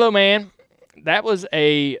 Kalo, man, that was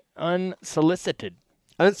a unsolicited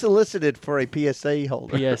for a PSA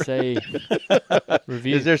holder. PSA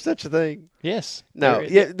review. Is there such a thing? Yes. No.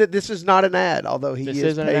 This is not an ad, although he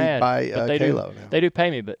is paid by Kalo. They do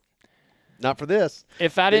pay me, but not for this.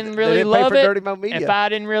 If I didn't really love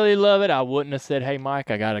it, I wouldn't have said, "Hey,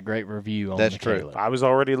 Mike, I got a great review on the Kalo." I was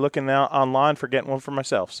already looking out online for getting one for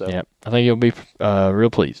myself. So yeah, I think you'll be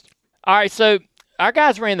real pleased. All right, so. Our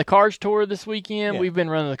guys ran the Cars Tour this weekend. Yeah. We've been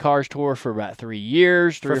running the Cars Tour for about 3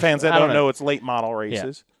 years. For fans that don't know, it's late model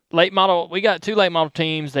races. Yeah. Late model. We got 2 late model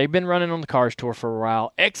teams. They've been running on the Cars Tour for a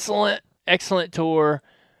while. Excellent tour.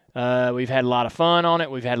 We've had a lot of fun on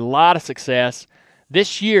it. We've had a lot of success.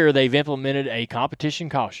 This year, they've implemented a competition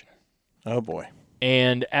caution. Oh, boy.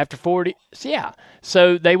 And after 40,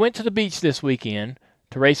 so they went to the beach this weekend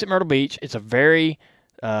to race at Myrtle Beach. It's a very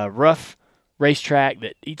rough racetrack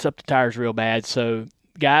that eats up the tires real bad, so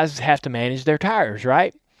guys have to manage their tires,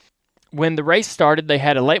 right? When the race started, they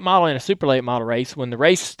had a late model and a super late model race. When the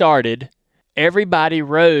race started, everybody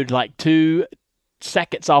rode like 2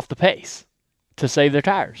 seconds off the pace to save their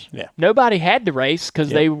tires. Yeah. Nobody had to race because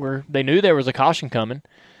they knew there was a caution coming.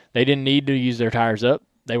 They didn't need to use their tires up.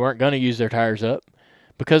 They weren't going to use their tires up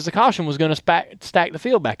because the caution was going to stack the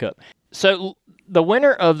field back up. So the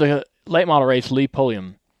winner of the late model race, Lee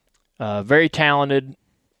Pulliam, very talented,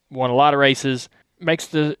 won a lot of races, makes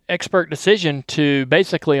the expert decision to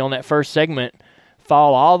basically on that first segment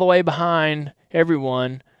fall all the way behind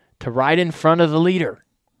everyone to right in front of the leader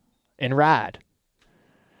and ride.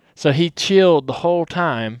 So he chilled the whole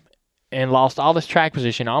time and lost all this track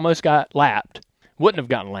position, almost got lapped. Wouldn't have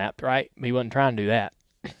gotten lapped, right? He wasn't trying to do that.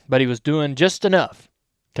 But he was doing just enough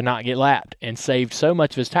to not get lapped and saved so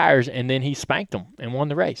much of his tires, and then he spanked them and won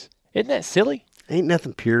the race. Isn't that silly? Ain't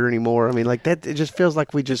nothing pure anymore. I mean, like that. It just feels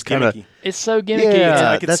like we just kind of. It's so gimmicky.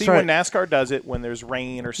 Yeah, I can see when NASCAR does it when there's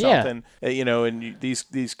rain or something. Yeah. And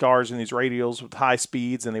these cars and these radials with high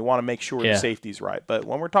speeds, and they want to make sure the safety's right. But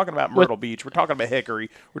when we're talking about Myrtle Beach, we're talking about Hickory,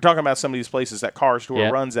 we're talking about some of these places that Cars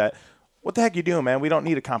Tour runs at. What the heck are you doing, man? We don't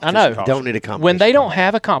need a competition caution. Don't need a competition. When they don't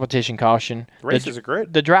have a competition caution, the races are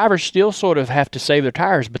great. The drivers still sort of have to save their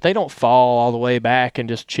tires, but they don't fall all the way back and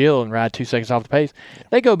just chill and ride 2 seconds off the pace. Yeah.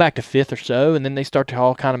 They go back to 5th or so, and then they start to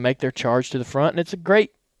all kind of make their charge to the front, and it's a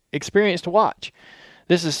great experience to watch.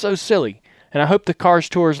 This is so silly, and I hope the Cars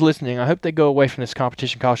Tour is listening. I hope they go away from this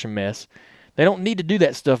competition caution mess. They don't need to do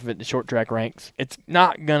that stuff at the short track ranks. It's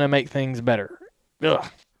not going to make things better. Ugh.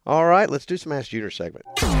 All right, let's do some Ask Junior segment.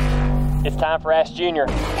 It's time for Ask Junior.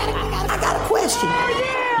 I got a question.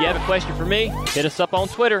 You have a question for me? Hit us up on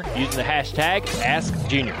Twitter using the hashtag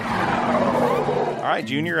AskJunior. All right,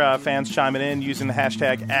 Junior fans chiming in using the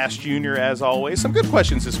hashtag AskJunior as always. Some good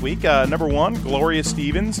questions this week. Number 1, Gloria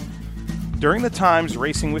Stevens. During the times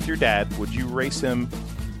racing with your dad, would you race him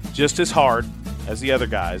just as hard as the other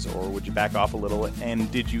guys, or would you back off a little?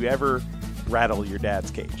 And did you ever rattle your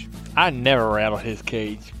dad's cage? I never rattled his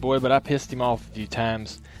cage, boy, but I pissed him off a few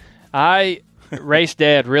times. I raced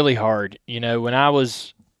Dad really hard. When I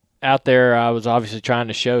was out there, I was obviously trying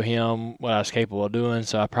to show him what I was capable of doing,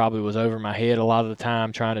 so I probably was over my head a lot of the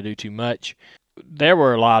time trying to do too much. There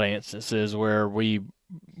were a lot of instances where we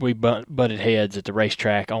butted heads at the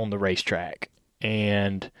racetrack on the racetrack.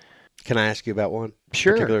 And can I ask you about one?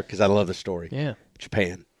 Sure. Because I love the story. Yeah.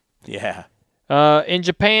 Japan. Yeah. In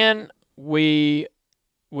Japan, we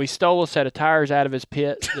stole a set of tires out of his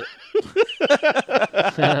pit.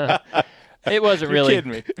 It wasn't really. You're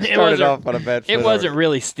kidding me. Started off on a bad foot. It wasn't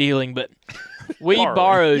really stealing, but we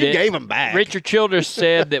borrowed it. You gave them back. Richard Childress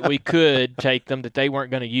said that we could take them, that they weren't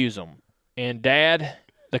going to use them. And Dad,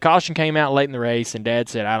 the caution came out late in the race, and Dad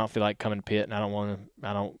said, "I don't feel like coming to pit, and I don't want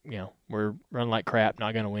to. We're running like crap,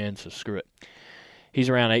 not going to win, so screw it." He's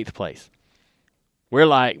around 8th place. We're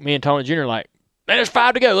like, me and Tony Jr. are like, "Man, there's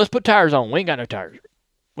 5 to go. Let's put tires on. We ain't got no tires."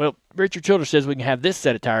 Well, Richard Childress says we can have this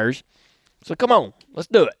set of tires, so come on, let's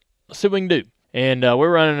do it. Let's see what we can do. And we're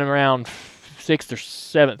running around 6th or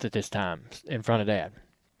 7th at this time in front of Dad.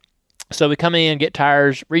 So we come in, get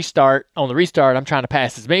tires, restart. On the restart, I'm trying to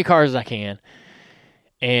pass as many cars as I can.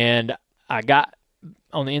 And I got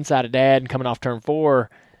on the inside of Dad and coming off turn 4,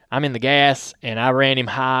 I'm in the gas, and I ran him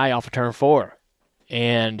high off of turn 4.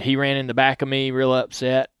 And he ran in the back of me, real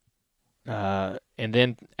upset. And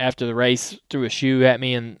then after the race, threw a shoe at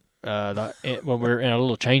me, and when we were in a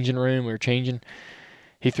little changing room, we were changing.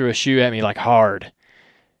 He threw a shoe at me like hard,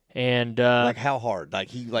 and like how hard? Like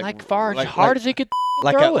he like far as hard as he could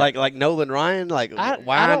like throw it. Like Nolan Ryan,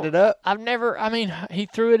 wound it up. I've never. I mean, he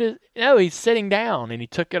threw it. No, he's sitting down and he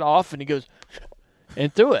took it off and he goes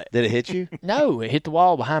and threw it. Did it hit you? No, it hit the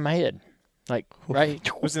wall behind my head, like right.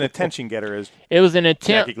 It was an attention getter. It was an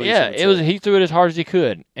attempt. Yeah, it was. Say. He threw it as hard as he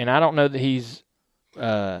could, and I don't know that he's.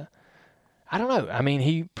 I don't know. I mean,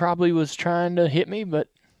 he probably was trying to hit me, but.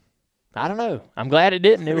 I don't know. I'm glad it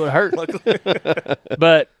didn't. It would hurt.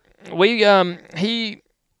 But he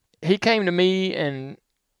came to me and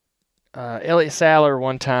Elliott Sadler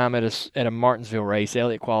one time at a Martinsville race.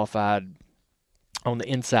 Elliott qualified on the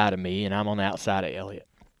inside of me, and I'm on the outside of Elliott.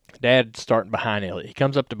 Dad's starting behind Elliott. He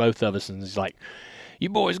comes up to both of us and he's like, "You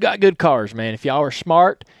boys got good cars, man. If y'all are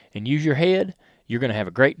smart and use your head, you're going to have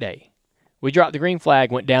a great day." We dropped the green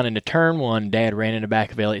flag, went down into turn 1. Dad ran in the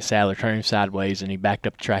back of Elliott Sadler, turned him sideways, and he backed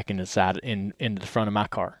up the track into the front of my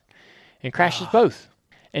car and crashed us both.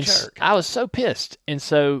 And I was so pissed. And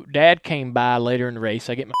so Dad came by later in the race.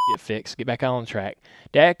 I get my shit fixed, get back on the track.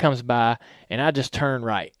 Dad comes by, and I just turned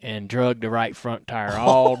right and drug the right front tire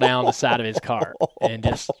all down the side of his car and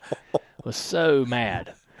just was so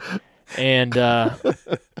mad. And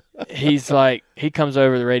he's like, he comes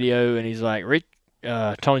over the radio, and he's like,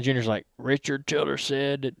 Tony Jr.'s like, "Richard Childress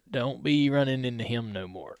said that don't be running into him no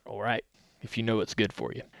more, all right, if you know what's good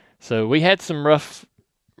for you." So we had some rough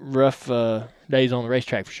days on the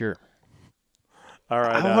racetrack for sure. All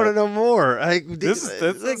right. I want to know more. This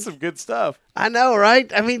is some good stuff. I know,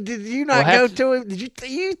 right? I mean, did you not go to him? Did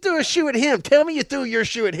you threw a shoe at him? Tell me you threw your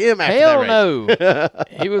shoe at him after that race. Hell no.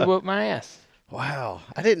 He would whoop my ass. Wow.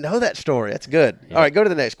 I didn't know that story. That's good. Yeah. All right, go to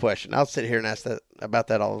the next question. I'll sit here and ask about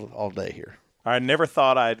that all day here. I never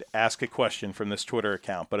thought I'd ask a question from this Twitter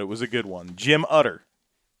account, but it was a good one. Jim Utter,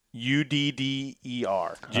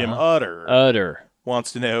 Udder. Jim Utter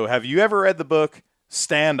wants to know, have you ever read the book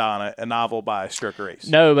Stand On It, a novel by Stricker Ace?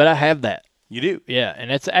 No, but I have that. You do? Yeah,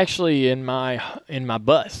 and it's actually in my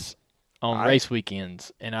bus on race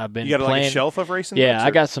weekends, and I've been. You got playing, like a shelf of racing yeah, books?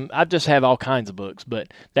 I got some. I just have all kinds of books,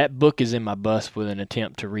 but that book is in my bus with an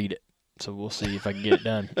attempt to read it. So we'll see if I can get it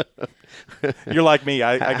done. You're like me.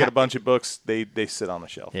 I get a bunch of books. They sit on the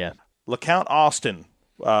shelf. Yeah. LeCount Austin,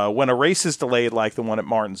 when a race is delayed like the one at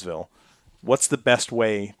Martinsville, what's the best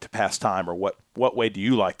way to pass time, or what way do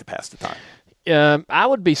you like to pass the time? I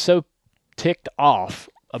would be so ticked off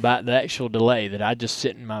about the actual delay that I'd just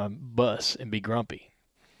sit in my bus and be grumpy.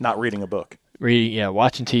 Not reading a book.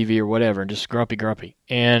 Watching TV or whatever, and just grumpy.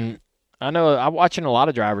 And I know I'm watching a lot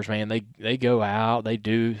of drivers, man. They go out, they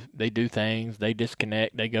do things, they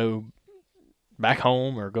disconnect, they go back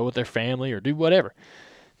home or go with their family or do whatever.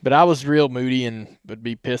 But I was real moody and would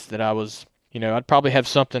be pissed that I was, I'd probably have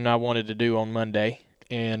something I wanted to do on Monday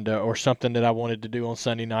and or something that I wanted to do on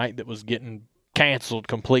Sunday night that was getting canceled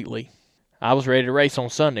completely. I was ready to race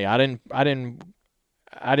on Sunday. I didn't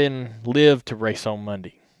live to race on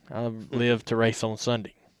Monday. I lived to race on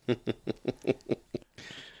Sunday.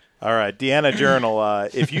 All right, Deanna Journal.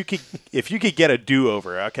 If you could get a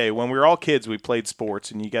do-over, okay. When we were all kids, we played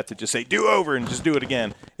sports, and you got to just say do-over and just do it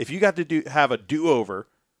again. If you got to have a do-over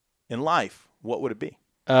in life, what would it be?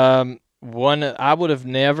 One I would have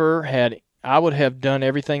never had. I would have done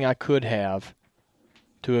everything I could have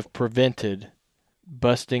to have prevented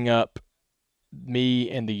busting up me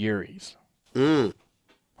and the Uris. Mm.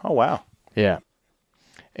 Oh, wow. Yeah.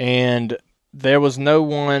 And there was no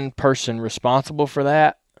one person responsible for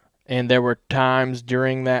that. And there were times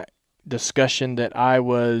during that discussion that I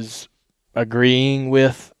was agreeing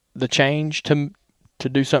with the change to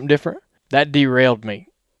do something different. That derailed me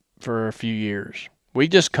for a few years. We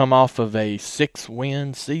just come off of a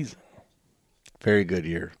 6-win season. Very good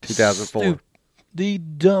year, 2004. The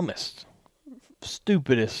dumbest,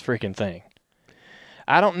 stupidest freaking thing.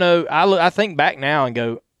 I don't know. I think back now and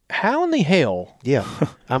go, how in the hell Yeah,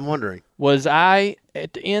 I'm wondering. was I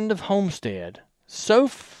at the end of Homestead so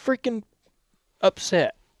freaking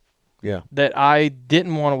upset Yeah. that I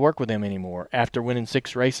didn't want to work with them anymore after winning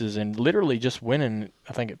 6 races and literally just winning,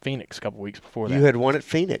 I think, at Phoenix a couple weeks before that. You had won at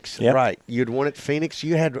Phoenix, Yep. right? You had won at Phoenix.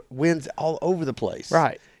 You had wins all over the place,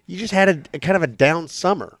 Right. You just had a kind of a down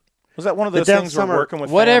summer. Was that one of The those down things where summer- working with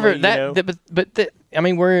Whatever family, I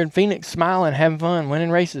mean, we're in Phoenix, smiling, having fun, winning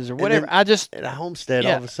races or whatever. then I just At a Homestead,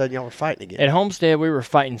 Yeah. all of a sudden, y'all were fighting again. at Homestead we were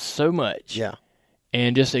fighting so much, Yeah.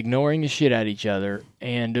 and just ignoring the shit out of each other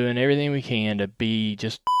and doing everything we can to be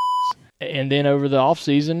just. And then over the off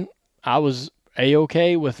season, I was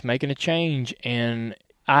A-okay with making a change, and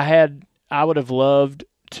I would have loved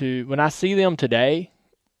to, when I see them today,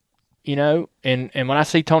 you know, and when I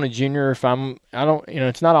see Tony Jr.,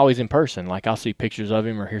 it's not always in person. Like I'll see pictures of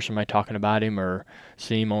him or hear somebody talking about him or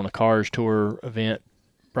see him on a Cars Tour event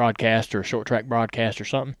broadcast or a short track broadcast or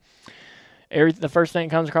something. The first thing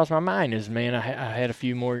that comes across my mind is, man, I had a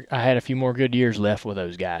few more good years left with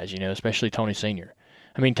those guys, you know, especially Tony Sr.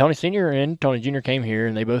 I mean, Tony Sr. and Tony Jr. came here,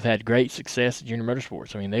 and they both had great success at Junior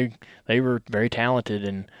Motorsports. I mean, they were very talented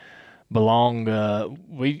and belonged.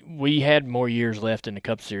 We had more years left in the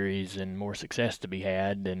Cup Series and more success to be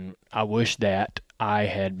had, and I wish that I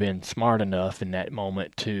had been smart enough in that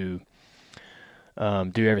moment to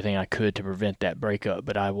do everything I could to prevent that breakup,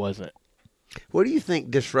 but I wasn't. What do you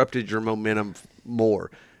think disrupted your momentum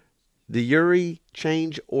more? The Uri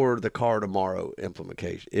change or the Car Tomorrow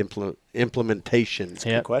implementation?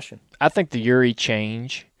 Yeah. Good question. I think the Uri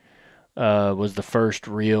change was the first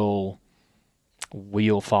real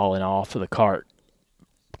wheel falling off of the cart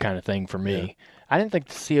kind of thing for me. Yeah. I didn't think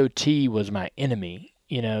the COT was my enemy.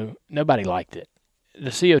 You know, nobody liked it.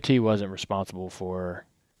 The COT wasn't responsible for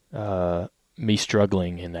me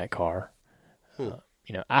struggling in that car.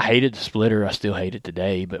 You know, I hated the splitter. I still hate it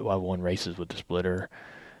today, but I won races with the splitter.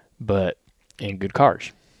 But in good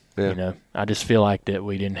cars, you know, I just feel like that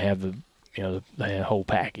we didn't have the whole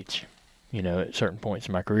package, you know, at certain points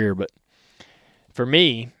in my career. But for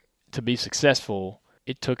me to be successful,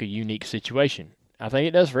 it took a unique situation. I think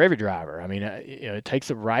it does for every driver. I mean, it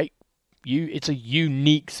takes it's a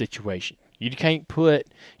unique situation. You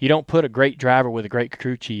don't put a great driver with a great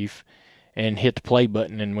crew chief and hit the play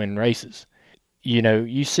button and win races. You know,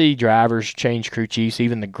 you see drivers change crew chiefs,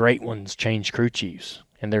 even the great ones change crew chiefs,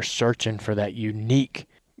 and they're searching for that unique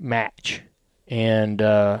match. And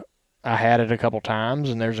I had it a couple times,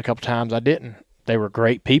 and there's a couple times I didn't. They were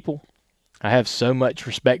great people. I have so much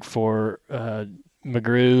respect for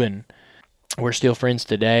McGrew, and we're still friends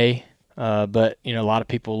today. But, you know, a lot of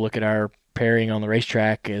people look at our pairing on the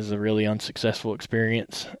racetrack as a really unsuccessful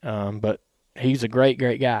experience. But he's a great,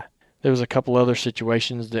 great guy. There was a couple other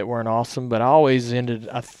situations that weren't awesome, but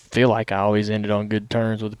I feel like I always ended on good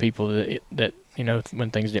terms with the people that you know, when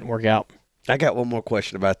things didn't work out. I got one more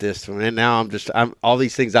question about this, and now I'm all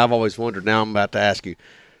these things I've always wondered. Now I'm about to ask you: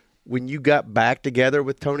 when you got back together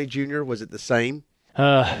with Tony Jr., was it the same?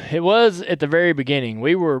 It was at the very beginning.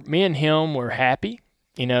 Me and him were happy.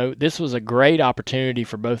 You know, this was a great opportunity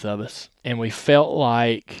for both of us, and we felt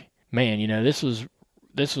like, man, you know, this was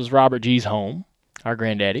Robert G's home, our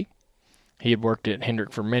granddaddy. He had worked at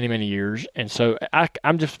Hendrick for many, many years, and so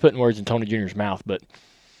I'm just putting words in Tony Jr.'s mouth, but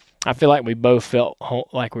I feel like we both felt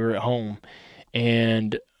like we were at home,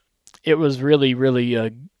 and it was really, really a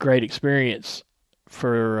great experience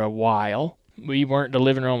for a while. We weren't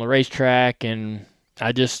delivering on the racetrack, and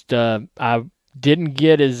I just I didn't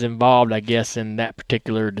get as involved, I guess, in that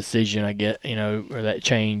particular decision, or that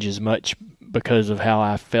change as much because of how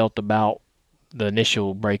I felt about the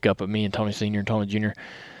initial breakup of me and Tony Sr. and Tony Jr.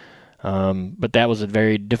 But that was a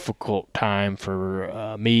very difficult time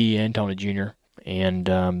for me and Tony Jr. And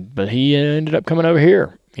but he ended up coming over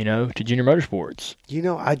here, you know, to Junior Motorsports. You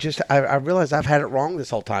know, I realized I've had it wrong this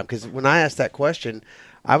whole time, because when I asked that question,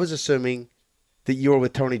 I was assuming that you were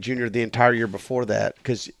with Tony Jr. the entire year before that,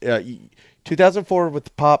 because 2004 with the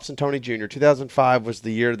Pops and Tony Jr., 2005 was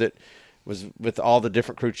the year that was with all the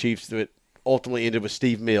different crew chiefs that ultimately ended with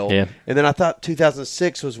Steve Mill. Yeah. And then I thought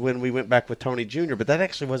 2006 was when we went back with Tony Jr., but that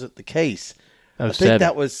actually wasn't the case. I think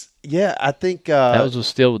that was I think that was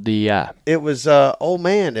still with DEI. It was old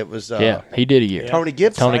man. It was he did a year. Tony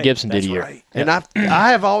Gibson. Tony Gibson did a year. Right. And I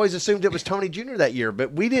have always assumed it was Tony Jr. that year,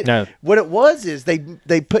 but we didn't. No. What it was is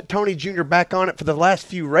they put Tony Jr. back on it for the last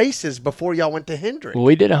few races before y'all went to Hendrick. Well,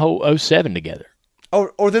 we did a whole 07 together.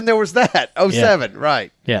 Or then there was that 07,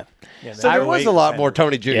 right? Yeah. So there was a lot more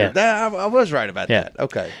Tony Jr. Yeah. I was right about that.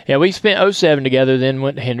 Okay. Yeah, we spent 07 together, then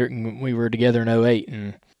went to Hendrick, and we were together in 08.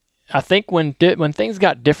 And I think when things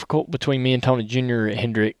got difficult between me and Tony Jr. at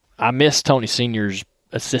Hendrick, I missed Tony Sr.'s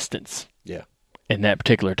assistance. Yeah. In that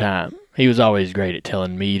particular time. He was always great at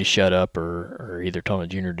telling me to shut up or either Tony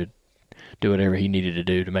Jr. to do whatever he needed to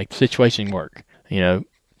do to make the situation work.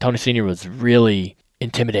 Tony Sr. was really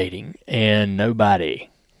intimidating, and nobody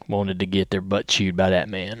wanted to get their butt chewed by that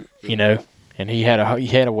man, And he had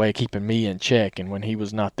a way of keeping me in check, and when he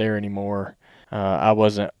was not there anymore, I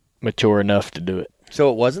wasn't mature enough to do it. So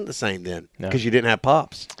it wasn't the same then, because you didn't have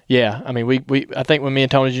Pops. Yeah, I mean, I think when me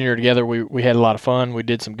and Tony Jr. were together, we had a lot of fun. We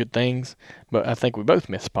did some good things, but I think we both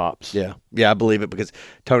missed Pops. Yeah, I believe it because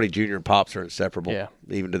Tony Jr. and Pops are inseparable,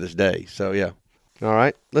 even to this day. So yeah. All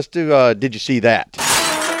right, let's do. Did you see that? Did you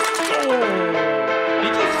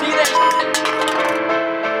see that?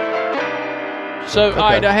 So, all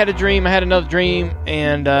right, I had a dream. I had another dream,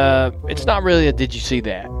 and it's not really a "Did you see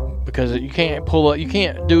that?" because you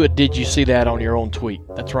can't do a "Did you see that?" on your own tweet.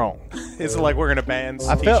 That's wrong. Is it like we're gonna ban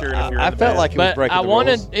I felt like it was breaking the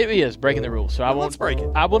rules. It is breaking the rules. So let's break it.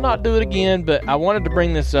 I will not do it again. But I wanted to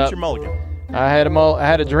bring this up. What's your mulligan? I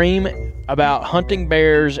had a dream about hunting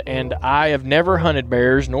bears, and I have never hunted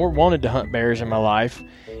bears nor wanted to hunt bears in my life.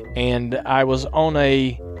 And I was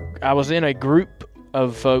in a group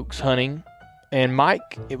of folks hunting, and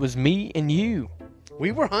Mike, it was me and you.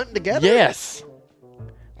 We were hunting together? Yes.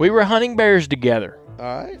 We were hunting bears together.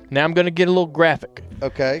 All right. Now I'm going to get a little graphic.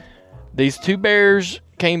 Okay. These two bears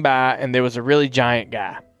came by, and there was a really giant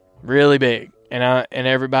guy, really big, and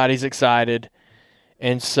everybody's excited.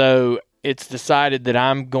 And so it's decided that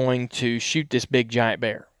I'm going to shoot this big giant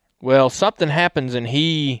bear. Well, something happens, and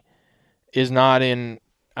he is not in.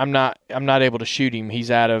 I'm not able to shoot him. He's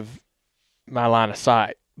out of my line of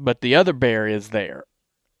sight. But the other bear is there,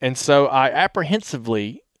 and so I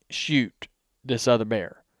apprehensively shoot this other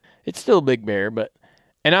bear. It's still a big bear,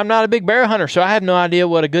 and I'm not a big bear hunter, so I have no idea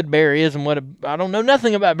what a good bear is, and I don't know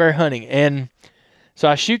nothing about bear hunting. And so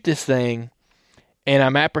I shoot this thing, and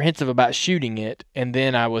I'm apprehensive about shooting it, and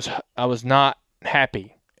then I was not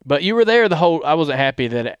happy. But you were there I wasn't happy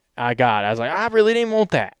that I got. I was like, I really didn't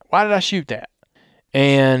want that. Why did I shoot that?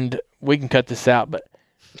 And we can cut this out, but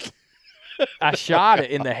I shot it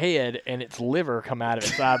in the head, and its liver come out of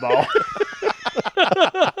its eyeball.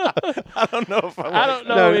 I don't know if I don't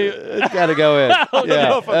know. It's got to go in.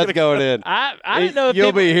 That's going in. I didn't know if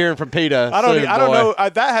you'll be hearing from PETA. I don't know.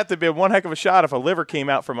 That had to be one heck of a shot if a liver came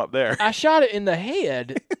out from up there. I shot it in the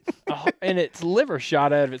head, and its liver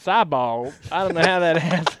shot out of its eyeball. I don't know how that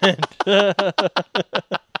happened.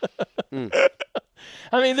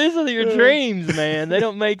 I mean, these are your dreams, man. They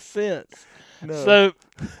don't make sense. No. So,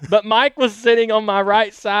 but Mike was sitting on my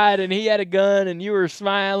right side, and he had a gun, and you were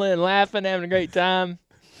smiling and laughing, having a great time.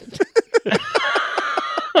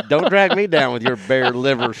 Don't drag me down with your bear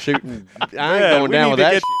liver shooting. I ain't going down with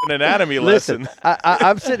that. Get an anatomy lesson. Listen,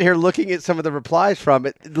 I'm sitting here looking at some of the replies from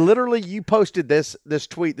it. Literally, you posted this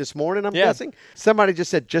tweet this morning, I'm guessing. Somebody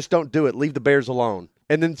just said, just don't do it. Leave the bears alone.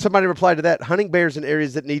 And then somebody replied to that, hunting bears in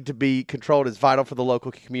areas that need to be controlled is vital for the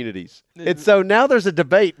local communities. And so now there's a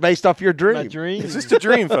debate based off your dream. My dream. It's just a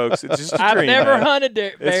dream, folks. It's just a dream. I've never hunted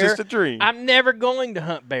bear. It's just a dream. I'm never going to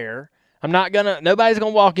hunt bear. Nobody's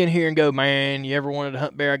going to walk in here and go, man, you ever wanted to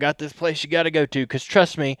hunt bear? I got this place you got to go to. Because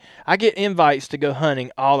trust me, I get invites to go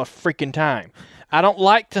hunting all the freaking time. I don't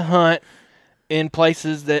like to hunt in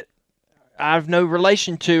places that I have no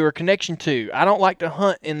relation to or connection to. I don't like to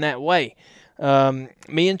hunt in that way.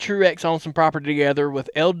 Me and Truex own some property together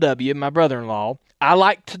with LW, my brother-in-law. I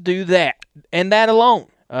like to do that, and that alone.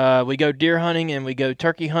 We go deer hunting and we go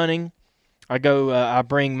turkey hunting. I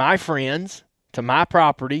bring my friends to my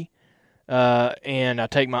property, and I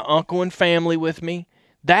take my uncle and family with me.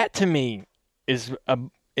 That to me is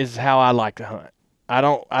how I like to hunt. I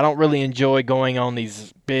don't really enjoy going on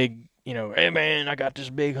these big, hey man, I got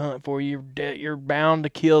this big hunt for you. You're bound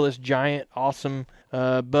to kill this giant, awesome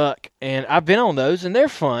buck, and I've been on those, and they're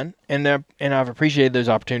fun, and I've appreciated those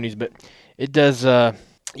opportunities. But it does.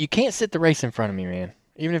 You can't sit the race in front of me, man.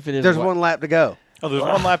 Even if it is. There's one lap to go. Oh, there's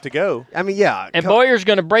one lap to go. I mean, yeah. And Boyer's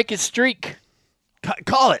going to break his streak.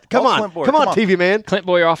 Call it. Come on, TV man. Clint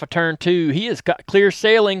Boyer off of turn 2. He has got clear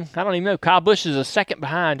sailing. I don't even know. Kyle Busch is a second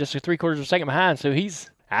behind, just 3/4 of a second behind, so he's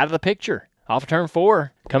out of the picture. off of turn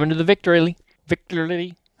 4, coming to the victory.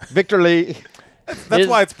 Victory. That's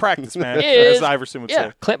why it's practice, man, as Iverson would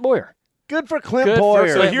say. Clint Boyer. Good for Clint Good for Boyer.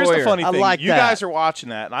 So Clint here's Boyer. the funny I thing. like You that. guys are watching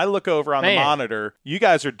that, and I look over on the monitor. You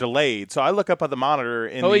guys are delayed. So I look up at the monitor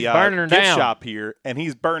in he's burning her the gift down. shop here, and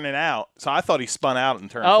he's burning out. So I thought he spun out in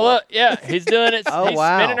turn 4. Look. Yeah, he's doing it. Oh, He's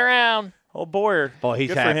wow. spinning around. Oh, Boyer. Boy, he's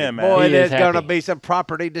Good happy. for him, man. Boy, He is there's going to happy. be some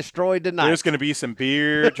property destroyed tonight. There's going to be some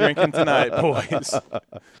beer drinking tonight, boys.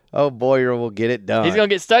 Oh, Boyer will get it done. He's going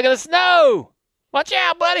to get stuck in the snow. Watch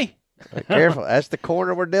out, buddy. Careful. That's the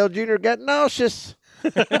corner where Dale Jr. got nauseous.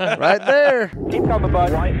 Right there. Keep coming,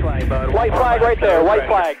 bud. White flag, bud. White flag right there. White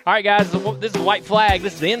flag. All right, guys, this is White Flag.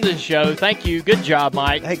 This is the end of the show. Thank you. Good job,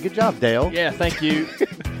 Mike. Hey, good job, Dale. Yeah, thank you.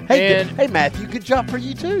 Hey, and hey, Matthew, good job for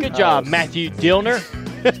you, too. good job, Matthew Dillner.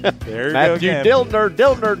 There you Matthew go again.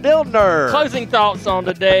 Dillner. Closing thoughts on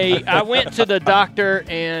today. I went to the doctor,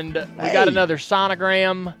 and we got another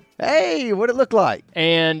sonogram, Hey, what'd it look like?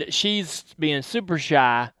 and she's being super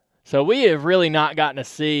shy. So we have really not gotten to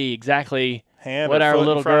see exactly Hand what or our foot in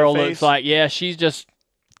little front of girl face. looks like. Yeah, she's just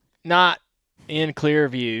not in clear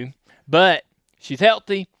view, but she's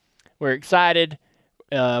healthy. We're excited.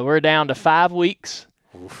 We're down to 5 weeks,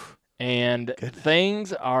 and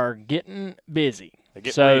things are getting busy. They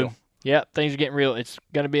get so, real. Yep, things are getting real. It's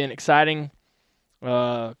going to be an exciting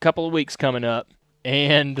couple of weeks coming up,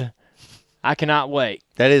 and I cannot wait.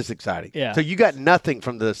 That is exciting. Yeah. So you got nothing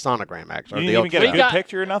from the sonogram, actually. You or didn't the even get a ultrasound. good got-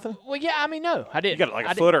 picture or nothing? Well, yeah, I mean, no, I didn't. You got like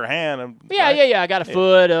I a foot or a hand. And, Yeah, right? yeah. I got a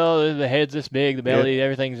foot. Oh, the head's this big, the belly,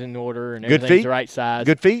 everything's in order, and Good everything's feet? the right size.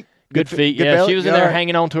 Good feet? Good feet. Good Yeah, belly? she was in You there all right?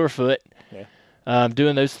 hanging on to her foot,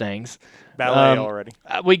 doing those things. Ballet already.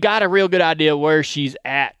 We got a real good idea where she's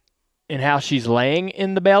at and how she's laying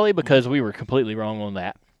in the belly because we were completely wrong on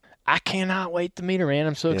that. I cannot wait to meet her, man.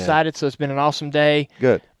 I'm so excited. So it's been an awesome day.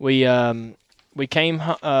 Good. We came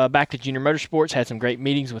back to Junior Motorsports, had some great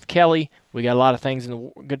meetings with Kelly. We got a lot of things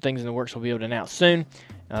good things in the works we'll be able to announce soon.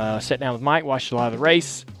 Sat down with Mike, watched a lot of the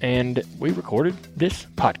race, and we recorded this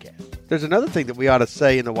podcast. There's another thing that we ought to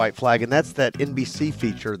say in the white flag, and that's that NBC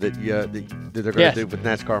feature that they're going to Yes. do with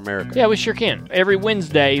NASCAR America. Yeah, we sure can. Every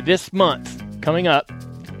Wednesday this month coming up,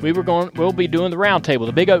 we'll be doing the round table,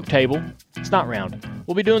 the big oak table. It's not round.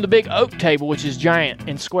 We'll be doing the big oak table, which is giant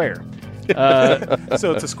and square.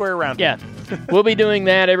 So it's a square round. Yeah, we'll be doing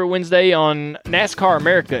that every Wednesday on NASCAR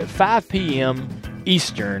America at 5 p.m.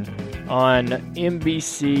 Eastern on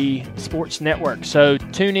NBC Sports Network. So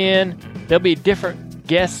tune in. There'll be different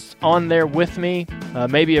guests on there with me,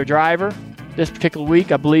 maybe a driver. This particular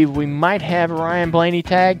week, I believe we might have Ryan Blaney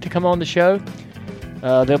tagged to come on the show.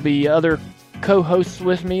 There'll be other co-hosts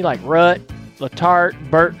with me like Rutt,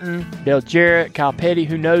 Letarte, Burton, Dale Jarrett, Kyle Petty.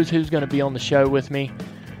 Who knows who's going to be on the show with me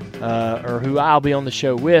or who I'll be on the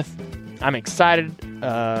show with. I'm excited.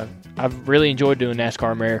 I've really enjoyed doing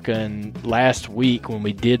NASCAR America, and last week when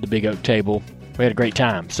we did the Big Oak Table, we had a great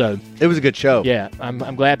time. So It was a good show. yeah,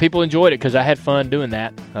 I'm glad people enjoyed it because I had fun doing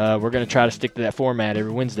that. We're going to try to stick to that format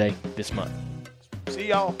every Wednesday this month. See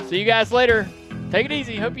y'all. See you guys later. Take it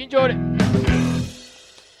easy. Hope you enjoyed it.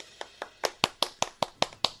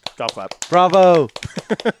 Golf clap. Bravo.